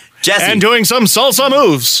 Yes. Jesse. And doing some salsa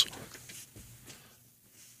moves.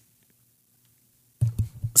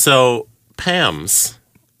 So, Pam's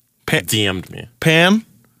DM'd me.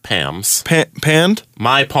 Pam's. Panned?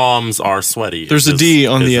 My palms are sweaty. There's a D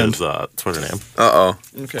on the end. His Twitter name. Uh-oh.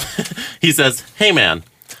 Okay. He says, "Hey man,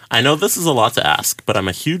 I know this is a lot to ask, but I'm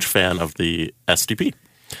a huge fan of the SDP.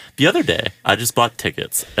 The other day, I just bought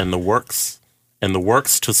tickets and the works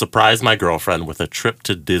to surprise my girlfriend with a trip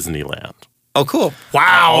to Disneyland. Oh, cool. Wow.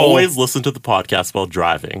 I always listen to the podcast while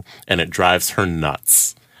driving, and it drives her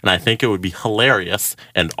nuts. And I think it would be hilarious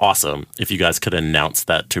and awesome if you guys could announce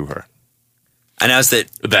that to her." Announce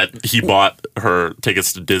that he bought her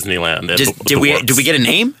tickets to Disneyland. Did we get a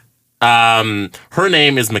name? Her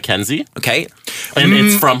name is Mackenzie. Okay. And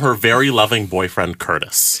it's from her very loving boyfriend,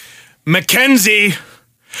 Curtis. Mackenzie,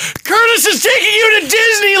 Curtis is taking you to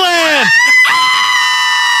Disneyland!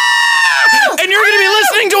 And you're going to be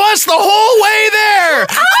listening to us the whole way there!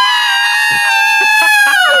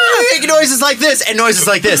 Make noises like this and noises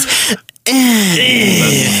like this.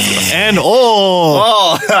 And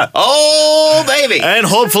oh, baby. And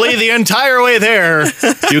hopefully the entire way there,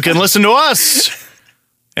 you can listen to us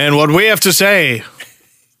and what we have to say.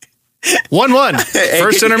 1-1.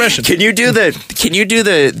 First intermission. Can you do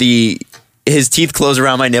the his teeth close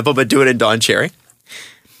around my nipple, but do it in Don Cherry?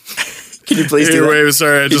 Can you please do that? Wait,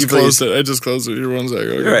 sorry, I just closed it. Here, 1 second.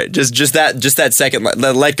 Okay. All right, just that second.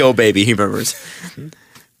 Let go, baby. He murmurs.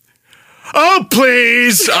 Oh,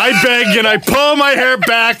 please, I beg, and I pull my hair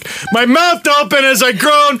back, my mouth open as I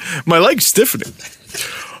groan, my legs stiffening.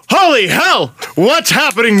 Holy hell, what's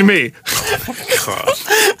happening to me?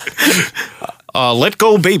 Let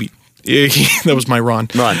go, baby. That was my Ron.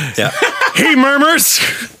 Ron, yeah. He murmurs,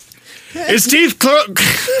 his teeth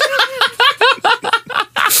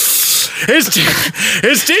His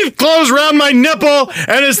teeth close around my nipple,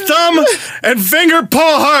 and his thumb and finger pull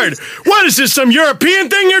hard. What is this, some European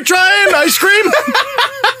thing you're trying? I scream.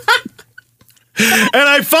 And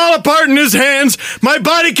I fall apart in his hands, my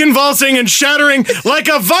body convulsing and shattering like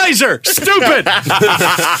a visor. Stupid.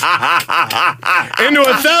 Into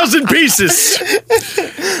 1,000 pieces.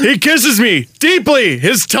 He kisses me deeply,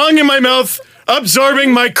 his tongue in my mouth,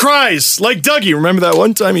 absorbing my cries like Dougie. Remember that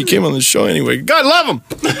one time he came on the show anyway? God love him.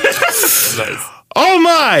 Nice. Oh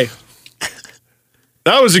my.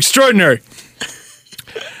 That was extraordinary.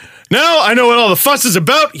 Now I know what all the fuss is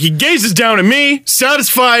about. He gazes down at me,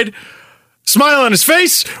 satisfied, smile on his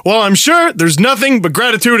face, while I'm sure there's nothing but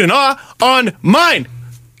gratitude and awe on mine.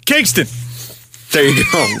 Cakston. There you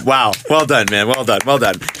go. Wow. Well done, man. Well done. Well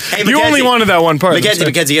done. Hey, you only wanted that one part.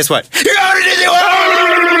 Mackenzie, guess what? You're going to Disney World!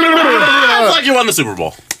 It's like you won the Super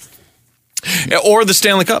Bowl. Yeah, or the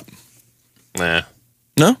Stanley Cup. Nah.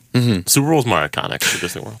 No? Mm-hmm. Super Bowl's more iconic than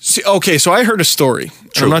Disney World. See, okay, so I heard a story.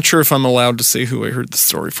 True. I'm not sure if I'm allowed to say who I heard the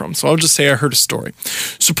story from, so I'll just say I heard a story.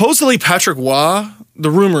 Supposedly Patrick Waugh,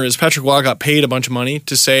 the rumor is Patrick Waugh got paid a bunch of money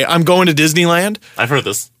to say, I'm going to Disneyland. I've heard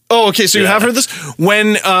this. Oh, okay, so you have heard this?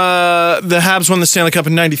 When the Habs won the Stanley Cup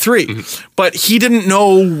in 93. Mm-hmm. But he didn't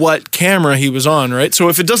know what camera he was on, right? So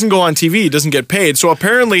if it doesn't go on TV, he doesn't get paid. So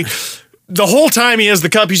apparently, the whole time he has the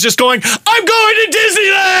cup, he's just going, I'm going to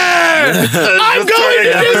Disneyland! I'm going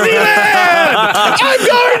to Disneyland! I'm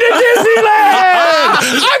going to Disneyland!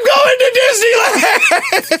 I'm going to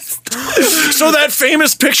Disneyland! So that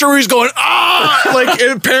famous picture where he's going, like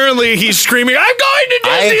apparently he's screaming, I'm going to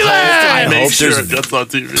Disneyland! I hope sure that's on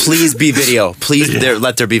TV. Please be video. Please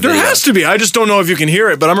let there be video. There has to be. I just don't know if you can hear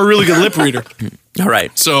it, but I'm a really good lip reader. All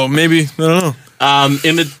right. So maybe, I don't know.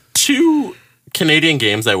 In the 2 Canadian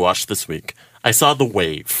games I watched this week, I saw the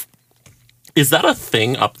Wave. Is that a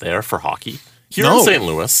thing up there for hockey? Here in St.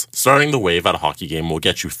 Louis, starting the Wave at a hockey game will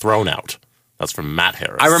get you thrown out. That's from Matt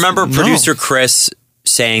Harris. I remember producer Chris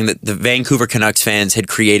saying that the Vancouver Canucks fans had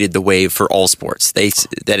created the Wave for all sports.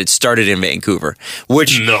 That it started in Vancouver,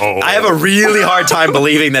 which I have a really hard time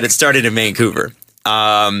believing that it started in Vancouver.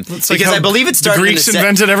 Because I believe it started. The Greeks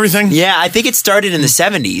invented everything. Yeah, I think it started in the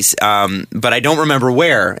 70s, but I don't remember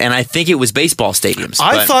where. And I think it was baseball stadiums.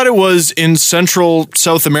 I thought it was in Central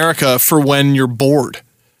South America for when you're bored,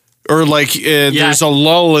 or like there's a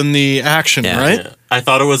lull in the action, right? Yeah. I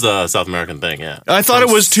thought it was a South American thing. Yeah, I thought it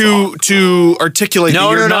was to articulate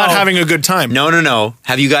that you're not having a good time. No.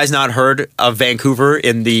 Have you guys not heard of Vancouver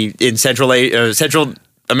in Central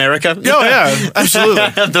America? Oh, yeah,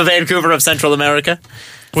 absolutely. The Vancouver of Central America.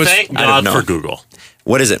 Thank God for Google.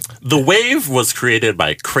 What is it? The Wave was created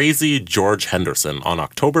by crazy George Henderson on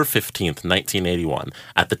October 15th, 1981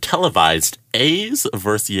 at the televised A's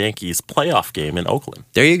versus Yankees playoff game in Oakland.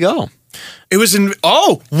 There you go. It was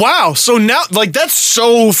oh, wow. So now, like, that's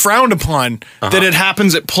so frowned upon that it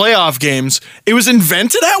happens at playoff games. It was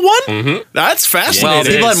invented at one? Mm-hmm. That's fascinating. Well,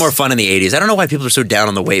 people had more fun in the 80s. I don't know why people are so down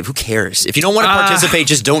on the Wave. Who cares? If you don't want to participate,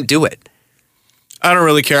 just don't do it. I don't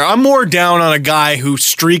really care. I'm more down on a guy who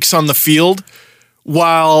streaks on the field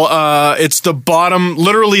while it's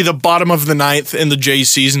literally the bottom of the 9th and the Jays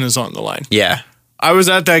season is on the line. Yeah. I was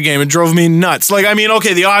at that game. It drove me nuts. Like, I mean,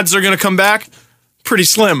 okay, the odds are going to come back. Pretty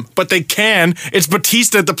slim, but they can. It's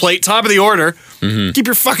Batista at the plate, top of the order. Mm-hmm. Keep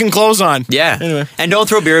your fucking clothes on. Yeah. Anyway. And don't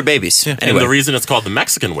throw beer at babies. Yeah. Anyway. And the reason it's called the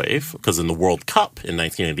Mexican Wave, because in the World Cup in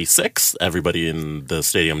 1986, everybody in the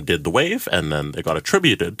stadium did the wave, and then it got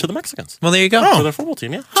attributed to the Mexicans. Well, there you go. To their football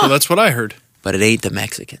team, yeah. So that's what I heard. But it ain't the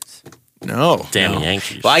Mexicans. No. Damn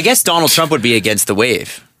Yankees. Well, I guess Donald Trump would be against the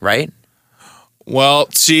Wave, right?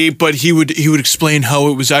 Well, see, but he would explain how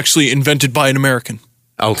it was actually invented by an American.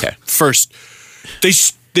 Okay. First. They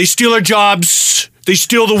steal our jobs. They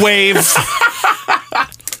steal the Wave.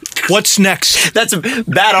 What's next? That's a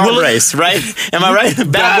bad arm race, right? Am I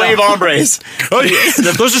right? Bad Wave arm race. Oh,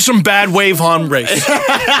 yeah. Those are some bad Wave arm race.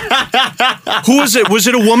 Who was it? Was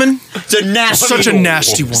it a woman? It's a nasty Such a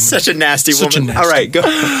nasty woman. Such a nasty woman. All right, go.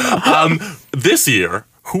 This year,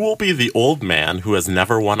 Who will be the old man who has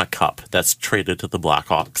never won a cup that's traded to the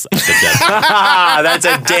Blackhawks at the deadline? That's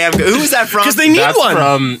a damn good. Who's that from? Because they need That's one.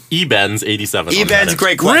 from E-Benz 87. E-Ben's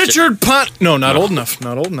great question. Richard Punt. No, not old enough.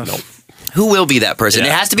 Not old enough. Nope. Who will be that person?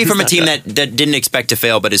 Yeah. It has to be from a team that didn't expect to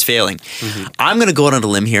fail but is failing. I'm going to go out on a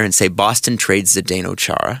limb here and say Boston trades Zdeno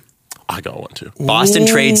Chara. I got one too. Boston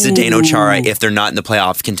trades Zdeno Chara if they're not in the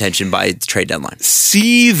playoff contention by the trade deadline.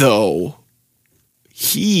 See, though,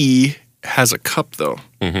 he has a cup, though.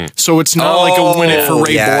 So it's not like a win it for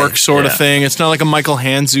Ray Bork sort of thing. It's not like a Michael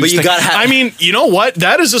Handzus But you thing. gotta I mean, you know what?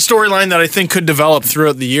 That is a storyline that I think could develop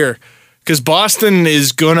throughout the year. Because Boston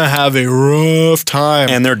is going to have a rough time.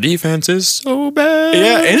 And their defense is so bad.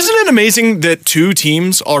 Yeah, and isn't it amazing that two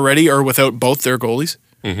teams already are without both their goalies?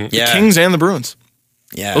 The Kings and the Bruins.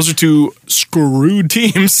 Yeah. Those are two screwed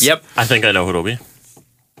teams. Yep. I think I know who it'll be.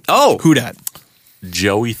 Oh. Who dat?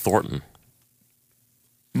 Joey Thornton.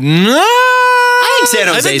 No. I think San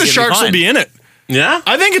Jose's I think the gonna be Sharks will fine. be in it. Yeah?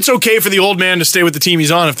 I think it's okay for the old man to stay with the team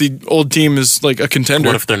he's on if the old team is like a contender.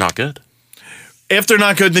 What if they're not good? If they're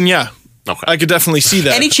not good, then yeah. Okay. I could definitely see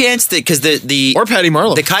that. Any chance that because the or Patty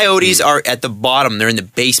Marleau. the Coyotes are at the bottom. They're in the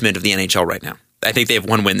basement of the NHL right now. I think they have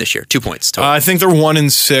one win this year, 2 points total. I think they're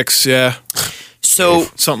 1-6. Yeah, so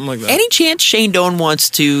something like that. any chance Shane Doan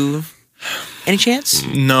wants to? Any chance?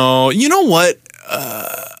 No, you know what?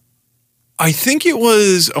 I think it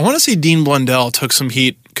was. I want to say Dean Blundell took some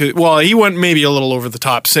heat. Well, he went maybe a little over the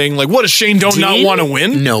top, saying like, "What does Shane Doan not want to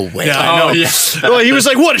win?" No way. Yeah, I know. Oh, yeah. Well, he was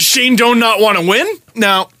like, "What does Shane Doan not want to win?"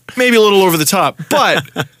 Now, maybe a little over the top, but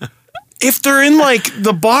if they're in like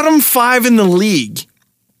the bottom 5 in the league,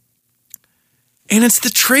 and it's the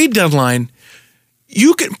trade deadline,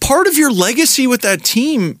 you can part of your legacy with that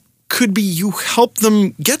team could be you help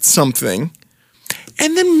them get something,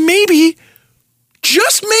 and then maybe,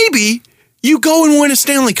 just maybe, you go and win a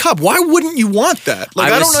Stanley Cup. Why wouldn't you want that?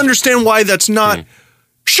 Like, I don't understand why that's not.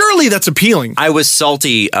 Surely that's appealing. I was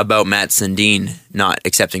salty about Matt Sundin not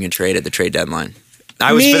accepting a trade at the trade deadline.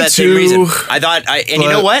 I was Me for that too, same reason. I thought, and you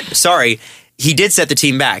know what? Sorry, he did set the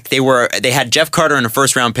team back. They had Jeff Carter and a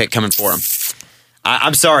first-round pick coming for him.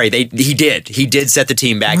 I'm sorry, he did set the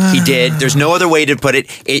team back. He did. There's no other way to put it.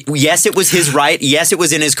 Yes, it was his right. Yes, it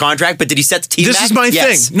was in his contract. But did he set the team back? This is my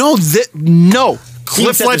Yes. thing. No.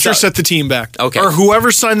 Cliff set this Fletcher up. set the team back. Okay. Or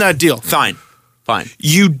whoever signed that deal. Fine.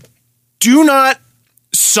 You do not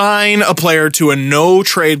sign a player to a no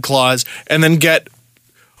trade clause and then get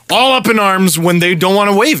all up in arms when they don't want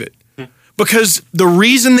to waive it. Because the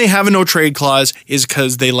reason they have a no trade clause is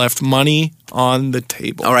because they left money on the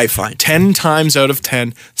table. All right, fine. 10 times out of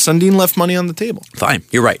 10, Sundin left money on the table. Fine.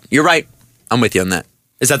 You're right. I'm with you on that.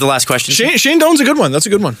 Is that the last question? Shane Doan's a good one. That's a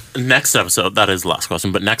good one. Next episode, that is the last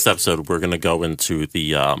question, but next episode we're going to go into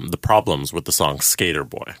the problems with the song Skater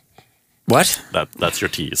Boy. What? That's your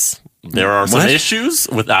tease. There are some issues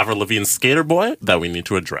with Avril Lavigne's Skater Boy that we need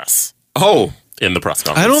to address. Oh. In the press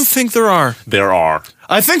conference. I don't think there are. There are.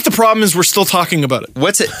 I think the problem is we're still talking about it.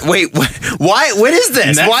 What's it? Wait, why? What is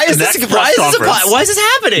this? Why is this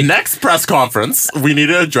happening? Next press conference, we need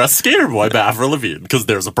to address Skater Boy by Avril Lavigne because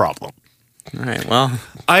there's a problem. All right, well.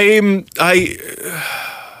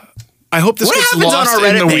 I hope this gets lost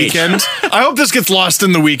in the weekend. I hope this gets lost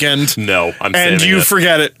in the weekend. No, I'm and saving you it.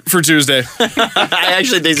 forget it for Tuesday. I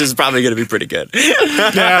actually think this is probably going to be pretty good.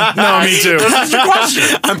 Yeah, no, me too.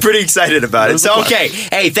 I'm pretty excited about it. So, okay.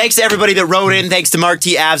 Hey, thanks to everybody that wrote in. Thanks to Mark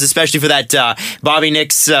T. Abs, especially for that Bobby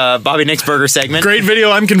Nick's Burger segment. Great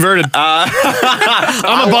video. I'm converted.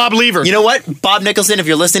 I'm a Bob Lever. You know what? Bob Nicholson, if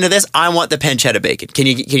you're listening to this, I want the pancetta bacon. Can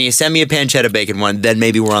you send me a pancetta bacon one? Then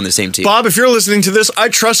maybe we're on the same team. Bob, if you're listening to this, I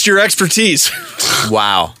trust your expertise.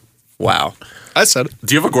 Wow. I said it.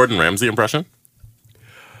 Do you have a Gordon Ramsay impression?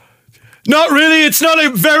 Not really. It's not a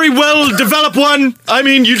very well developed one. I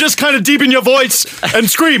mean, you just kind of deepen your voice and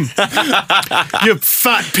scream. You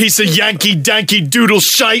fat piece of Yankee danky doodle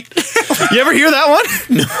shite. You ever hear that one?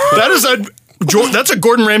 No. That's a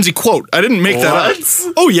Gordon Ramsay quote. I didn't make that up.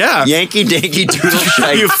 Oh, yeah. Yankee danky doodle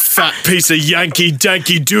shite. You fat piece of Yankee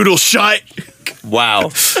danky doodle shite. Wow.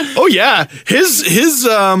 Oh, yeah. His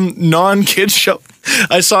non-kid show.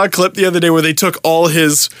 I saw a clip the other day where they took all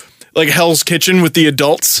his like Hell's Kitchen with the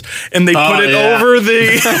adults, and they put it over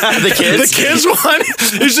the kids. The kids one.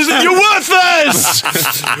 It's just, you're worthless.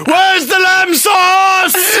 Where's the lamb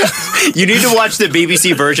sauce? You need to watch the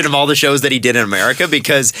BBC version of all the shows that he did in America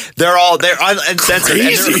because they're uncensored and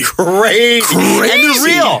they're crazy. And they're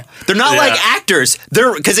real. They're not like actors.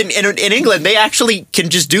 They're because in England they actually can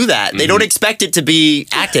just do that. They don't expect it to be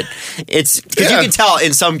acted. It's because you can tell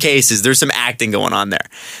in some cases there's some acting going on there.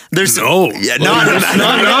 There's not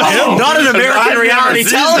him. Not an American reality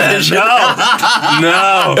television. No.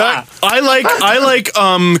 I like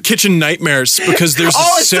Kitchen Nightmares because there's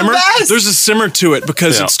a simmer. There's a simmer to it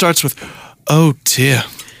because it starts with, oh dear.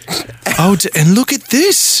 Oh, and look at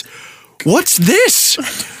this. What's this?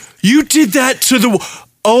 You did that to the...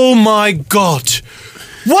 Oh my God.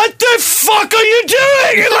 What the fuck are you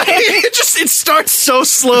doing? Like, it starts so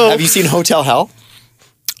slow. Have you seen Hotel Hell?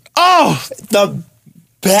 Oh, the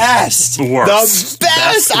best. Worst. The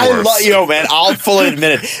best. I love man. I'll fully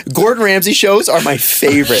admit it. Gordon Ramsay shows are my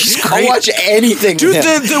favorite. I'll watch anything. Dude,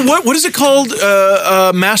 what is it called?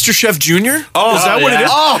 MasterChef Junior? Oh, is that what it is?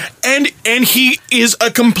 Oh. And he is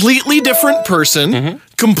a completely different person.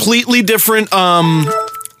 Completely different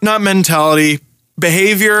not mentality,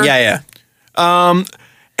 behavior. Yeah.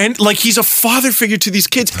 And like he's a father figure to these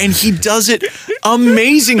kids, and he does it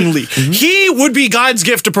amazingly. He would be God's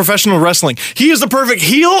gift to professional wrestling. He is the perfect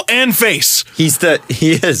heel and face. He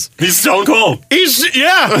is. He's Stone Cold.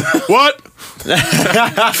 What?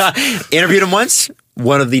 Interviewed him once.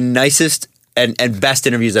 One of the nicest and best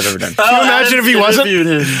interviews I've ever done. Can you imagine if he wasn't?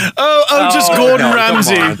 Just Gordon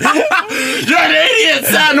Ramsay. You're an idiot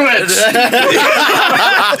sandwich.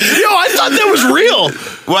 Yo, I thought that was real.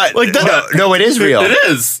 What? Like that? No, it is real. It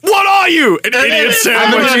is. What are you? An idiot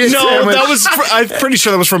sandwich? Sandwich. That was. I'm pretty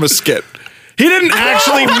sure that was from a skit. He didn't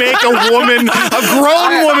actually make a grown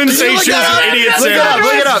woman say she was an idiot sandwich.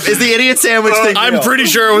 Look it up. Is the idiot sandwich thing real? I'm pretty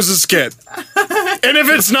sure it was a skit. And if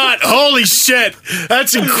it's not, holy shit,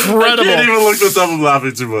 that's incredible. I can't even look this up. I'm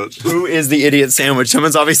laughing too much. Who is the idiot sandwich?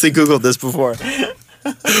 Someone's obviously Googled this before.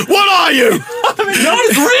 What are you? No,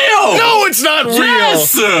 it's real. No, it's not real.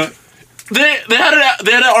 Yes. They had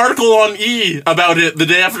an article on E about it the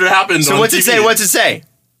day after it happened. So what's it say? What's it say?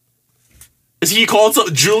 Is he called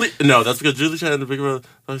Julie? No, that's because Julie Chen, the Big Brother.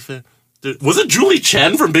 Was it Julie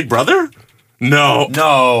Chen from Big Brother? No.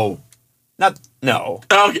 No. Oh,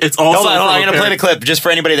 it's also. Hold on. I'm going to play the clip just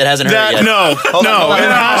for anybody that hasn't heard it yet. No. Hold on.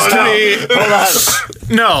 It has to be. Hold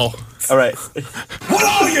on. No. All right. What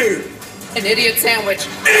are you? An idiot sandwich.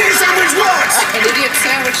 Idiot sandwich what? An idiot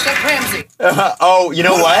sandwich Chef Ramsay. Oh, you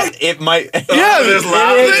know what? It might. There's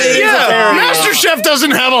MasterChef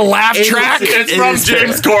doesn't have a laugh track. It's from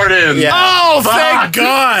James Corden. Yeah. Oh, thank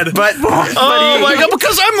God. But my God,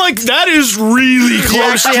 because I'm like, that is really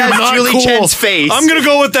close to not Julie cool. Chen's face. I'm going to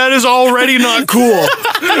go with that is already not cool.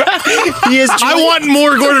 I want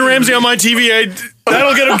more Gordon Ramsay on my TV.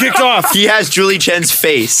 That'll get him kicked off. He has Julie Chen's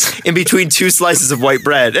face in between two slices of white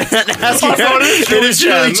bread. It is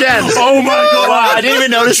Julie Chen. Oh my God. Wow, I didn't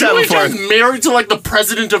even notice that before. Julie Chen's married to like the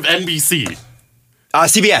president of NBC.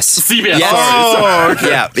 CBS. CBS. Yes. Oh,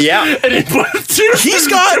 okay. Yeah. And he put he's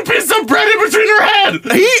got a piece of bread in between her head.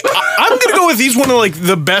 I'm gonna go with he's one of like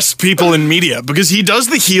the best people in media because he does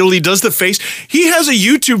the heel, he does the face. He has a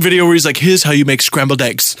YouTube video where he's like, "Here's how you make scrambled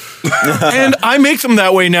eggs," and I make them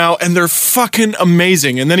that way now, and they're fucking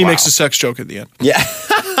amazing. And then he makes a sex joke at the end. Yeah.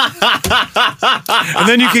 And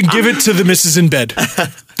then you can give it to the missus in bed.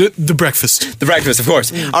 The breakfast. The breakfast, of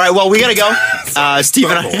course. All right, well, we gotta go. Steve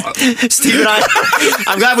and I.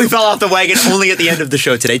 I'm glad we fell off the wagon only at the end of the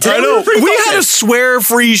show today. I know. We had a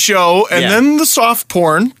swear-free show, and then the soft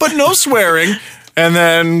porn, but no swearing. And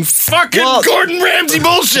then fucking Gordon Ramsay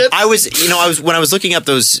bullshit. When I was looking up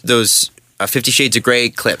those 50 Shades of Grey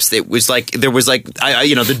clips, there was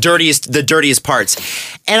the dirtiest parts,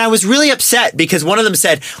 and I was really upset because one of them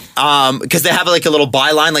said because they have like a little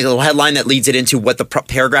byline, like a little headline that leads it into what the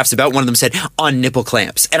paragraph's about. One of them said on nipple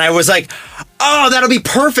clamps, and I was like, oh, that'll be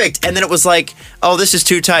perfect. And then it was like, oh, this is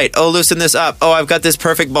too tight. Oh, loosen this up. Oh, I've got this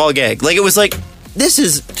perfect ball gag. Like it was like, this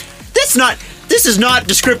is not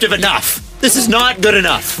descriptive enough. This is not good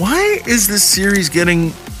enough. Why is this series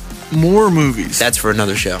getting more movies? That's for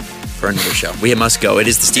another show. We must go. It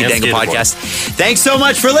is the Steve Dangle Podcast. Thanks so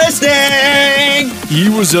much for listening. He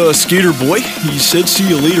was a skater boy. He said, "See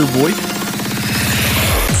you later, boy."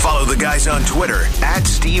 Follow the guys on Twitter at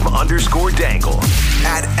Steve_Dangle,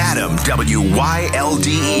 at Adam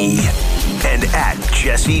WYLDE, and at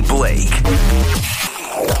Jesse Blake.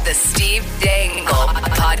 The Steve Dangle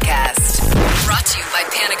Podcast. Brought to you by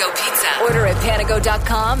Panago Pizza. Order at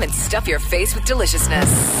panago.com and stuff your face with deliciousness.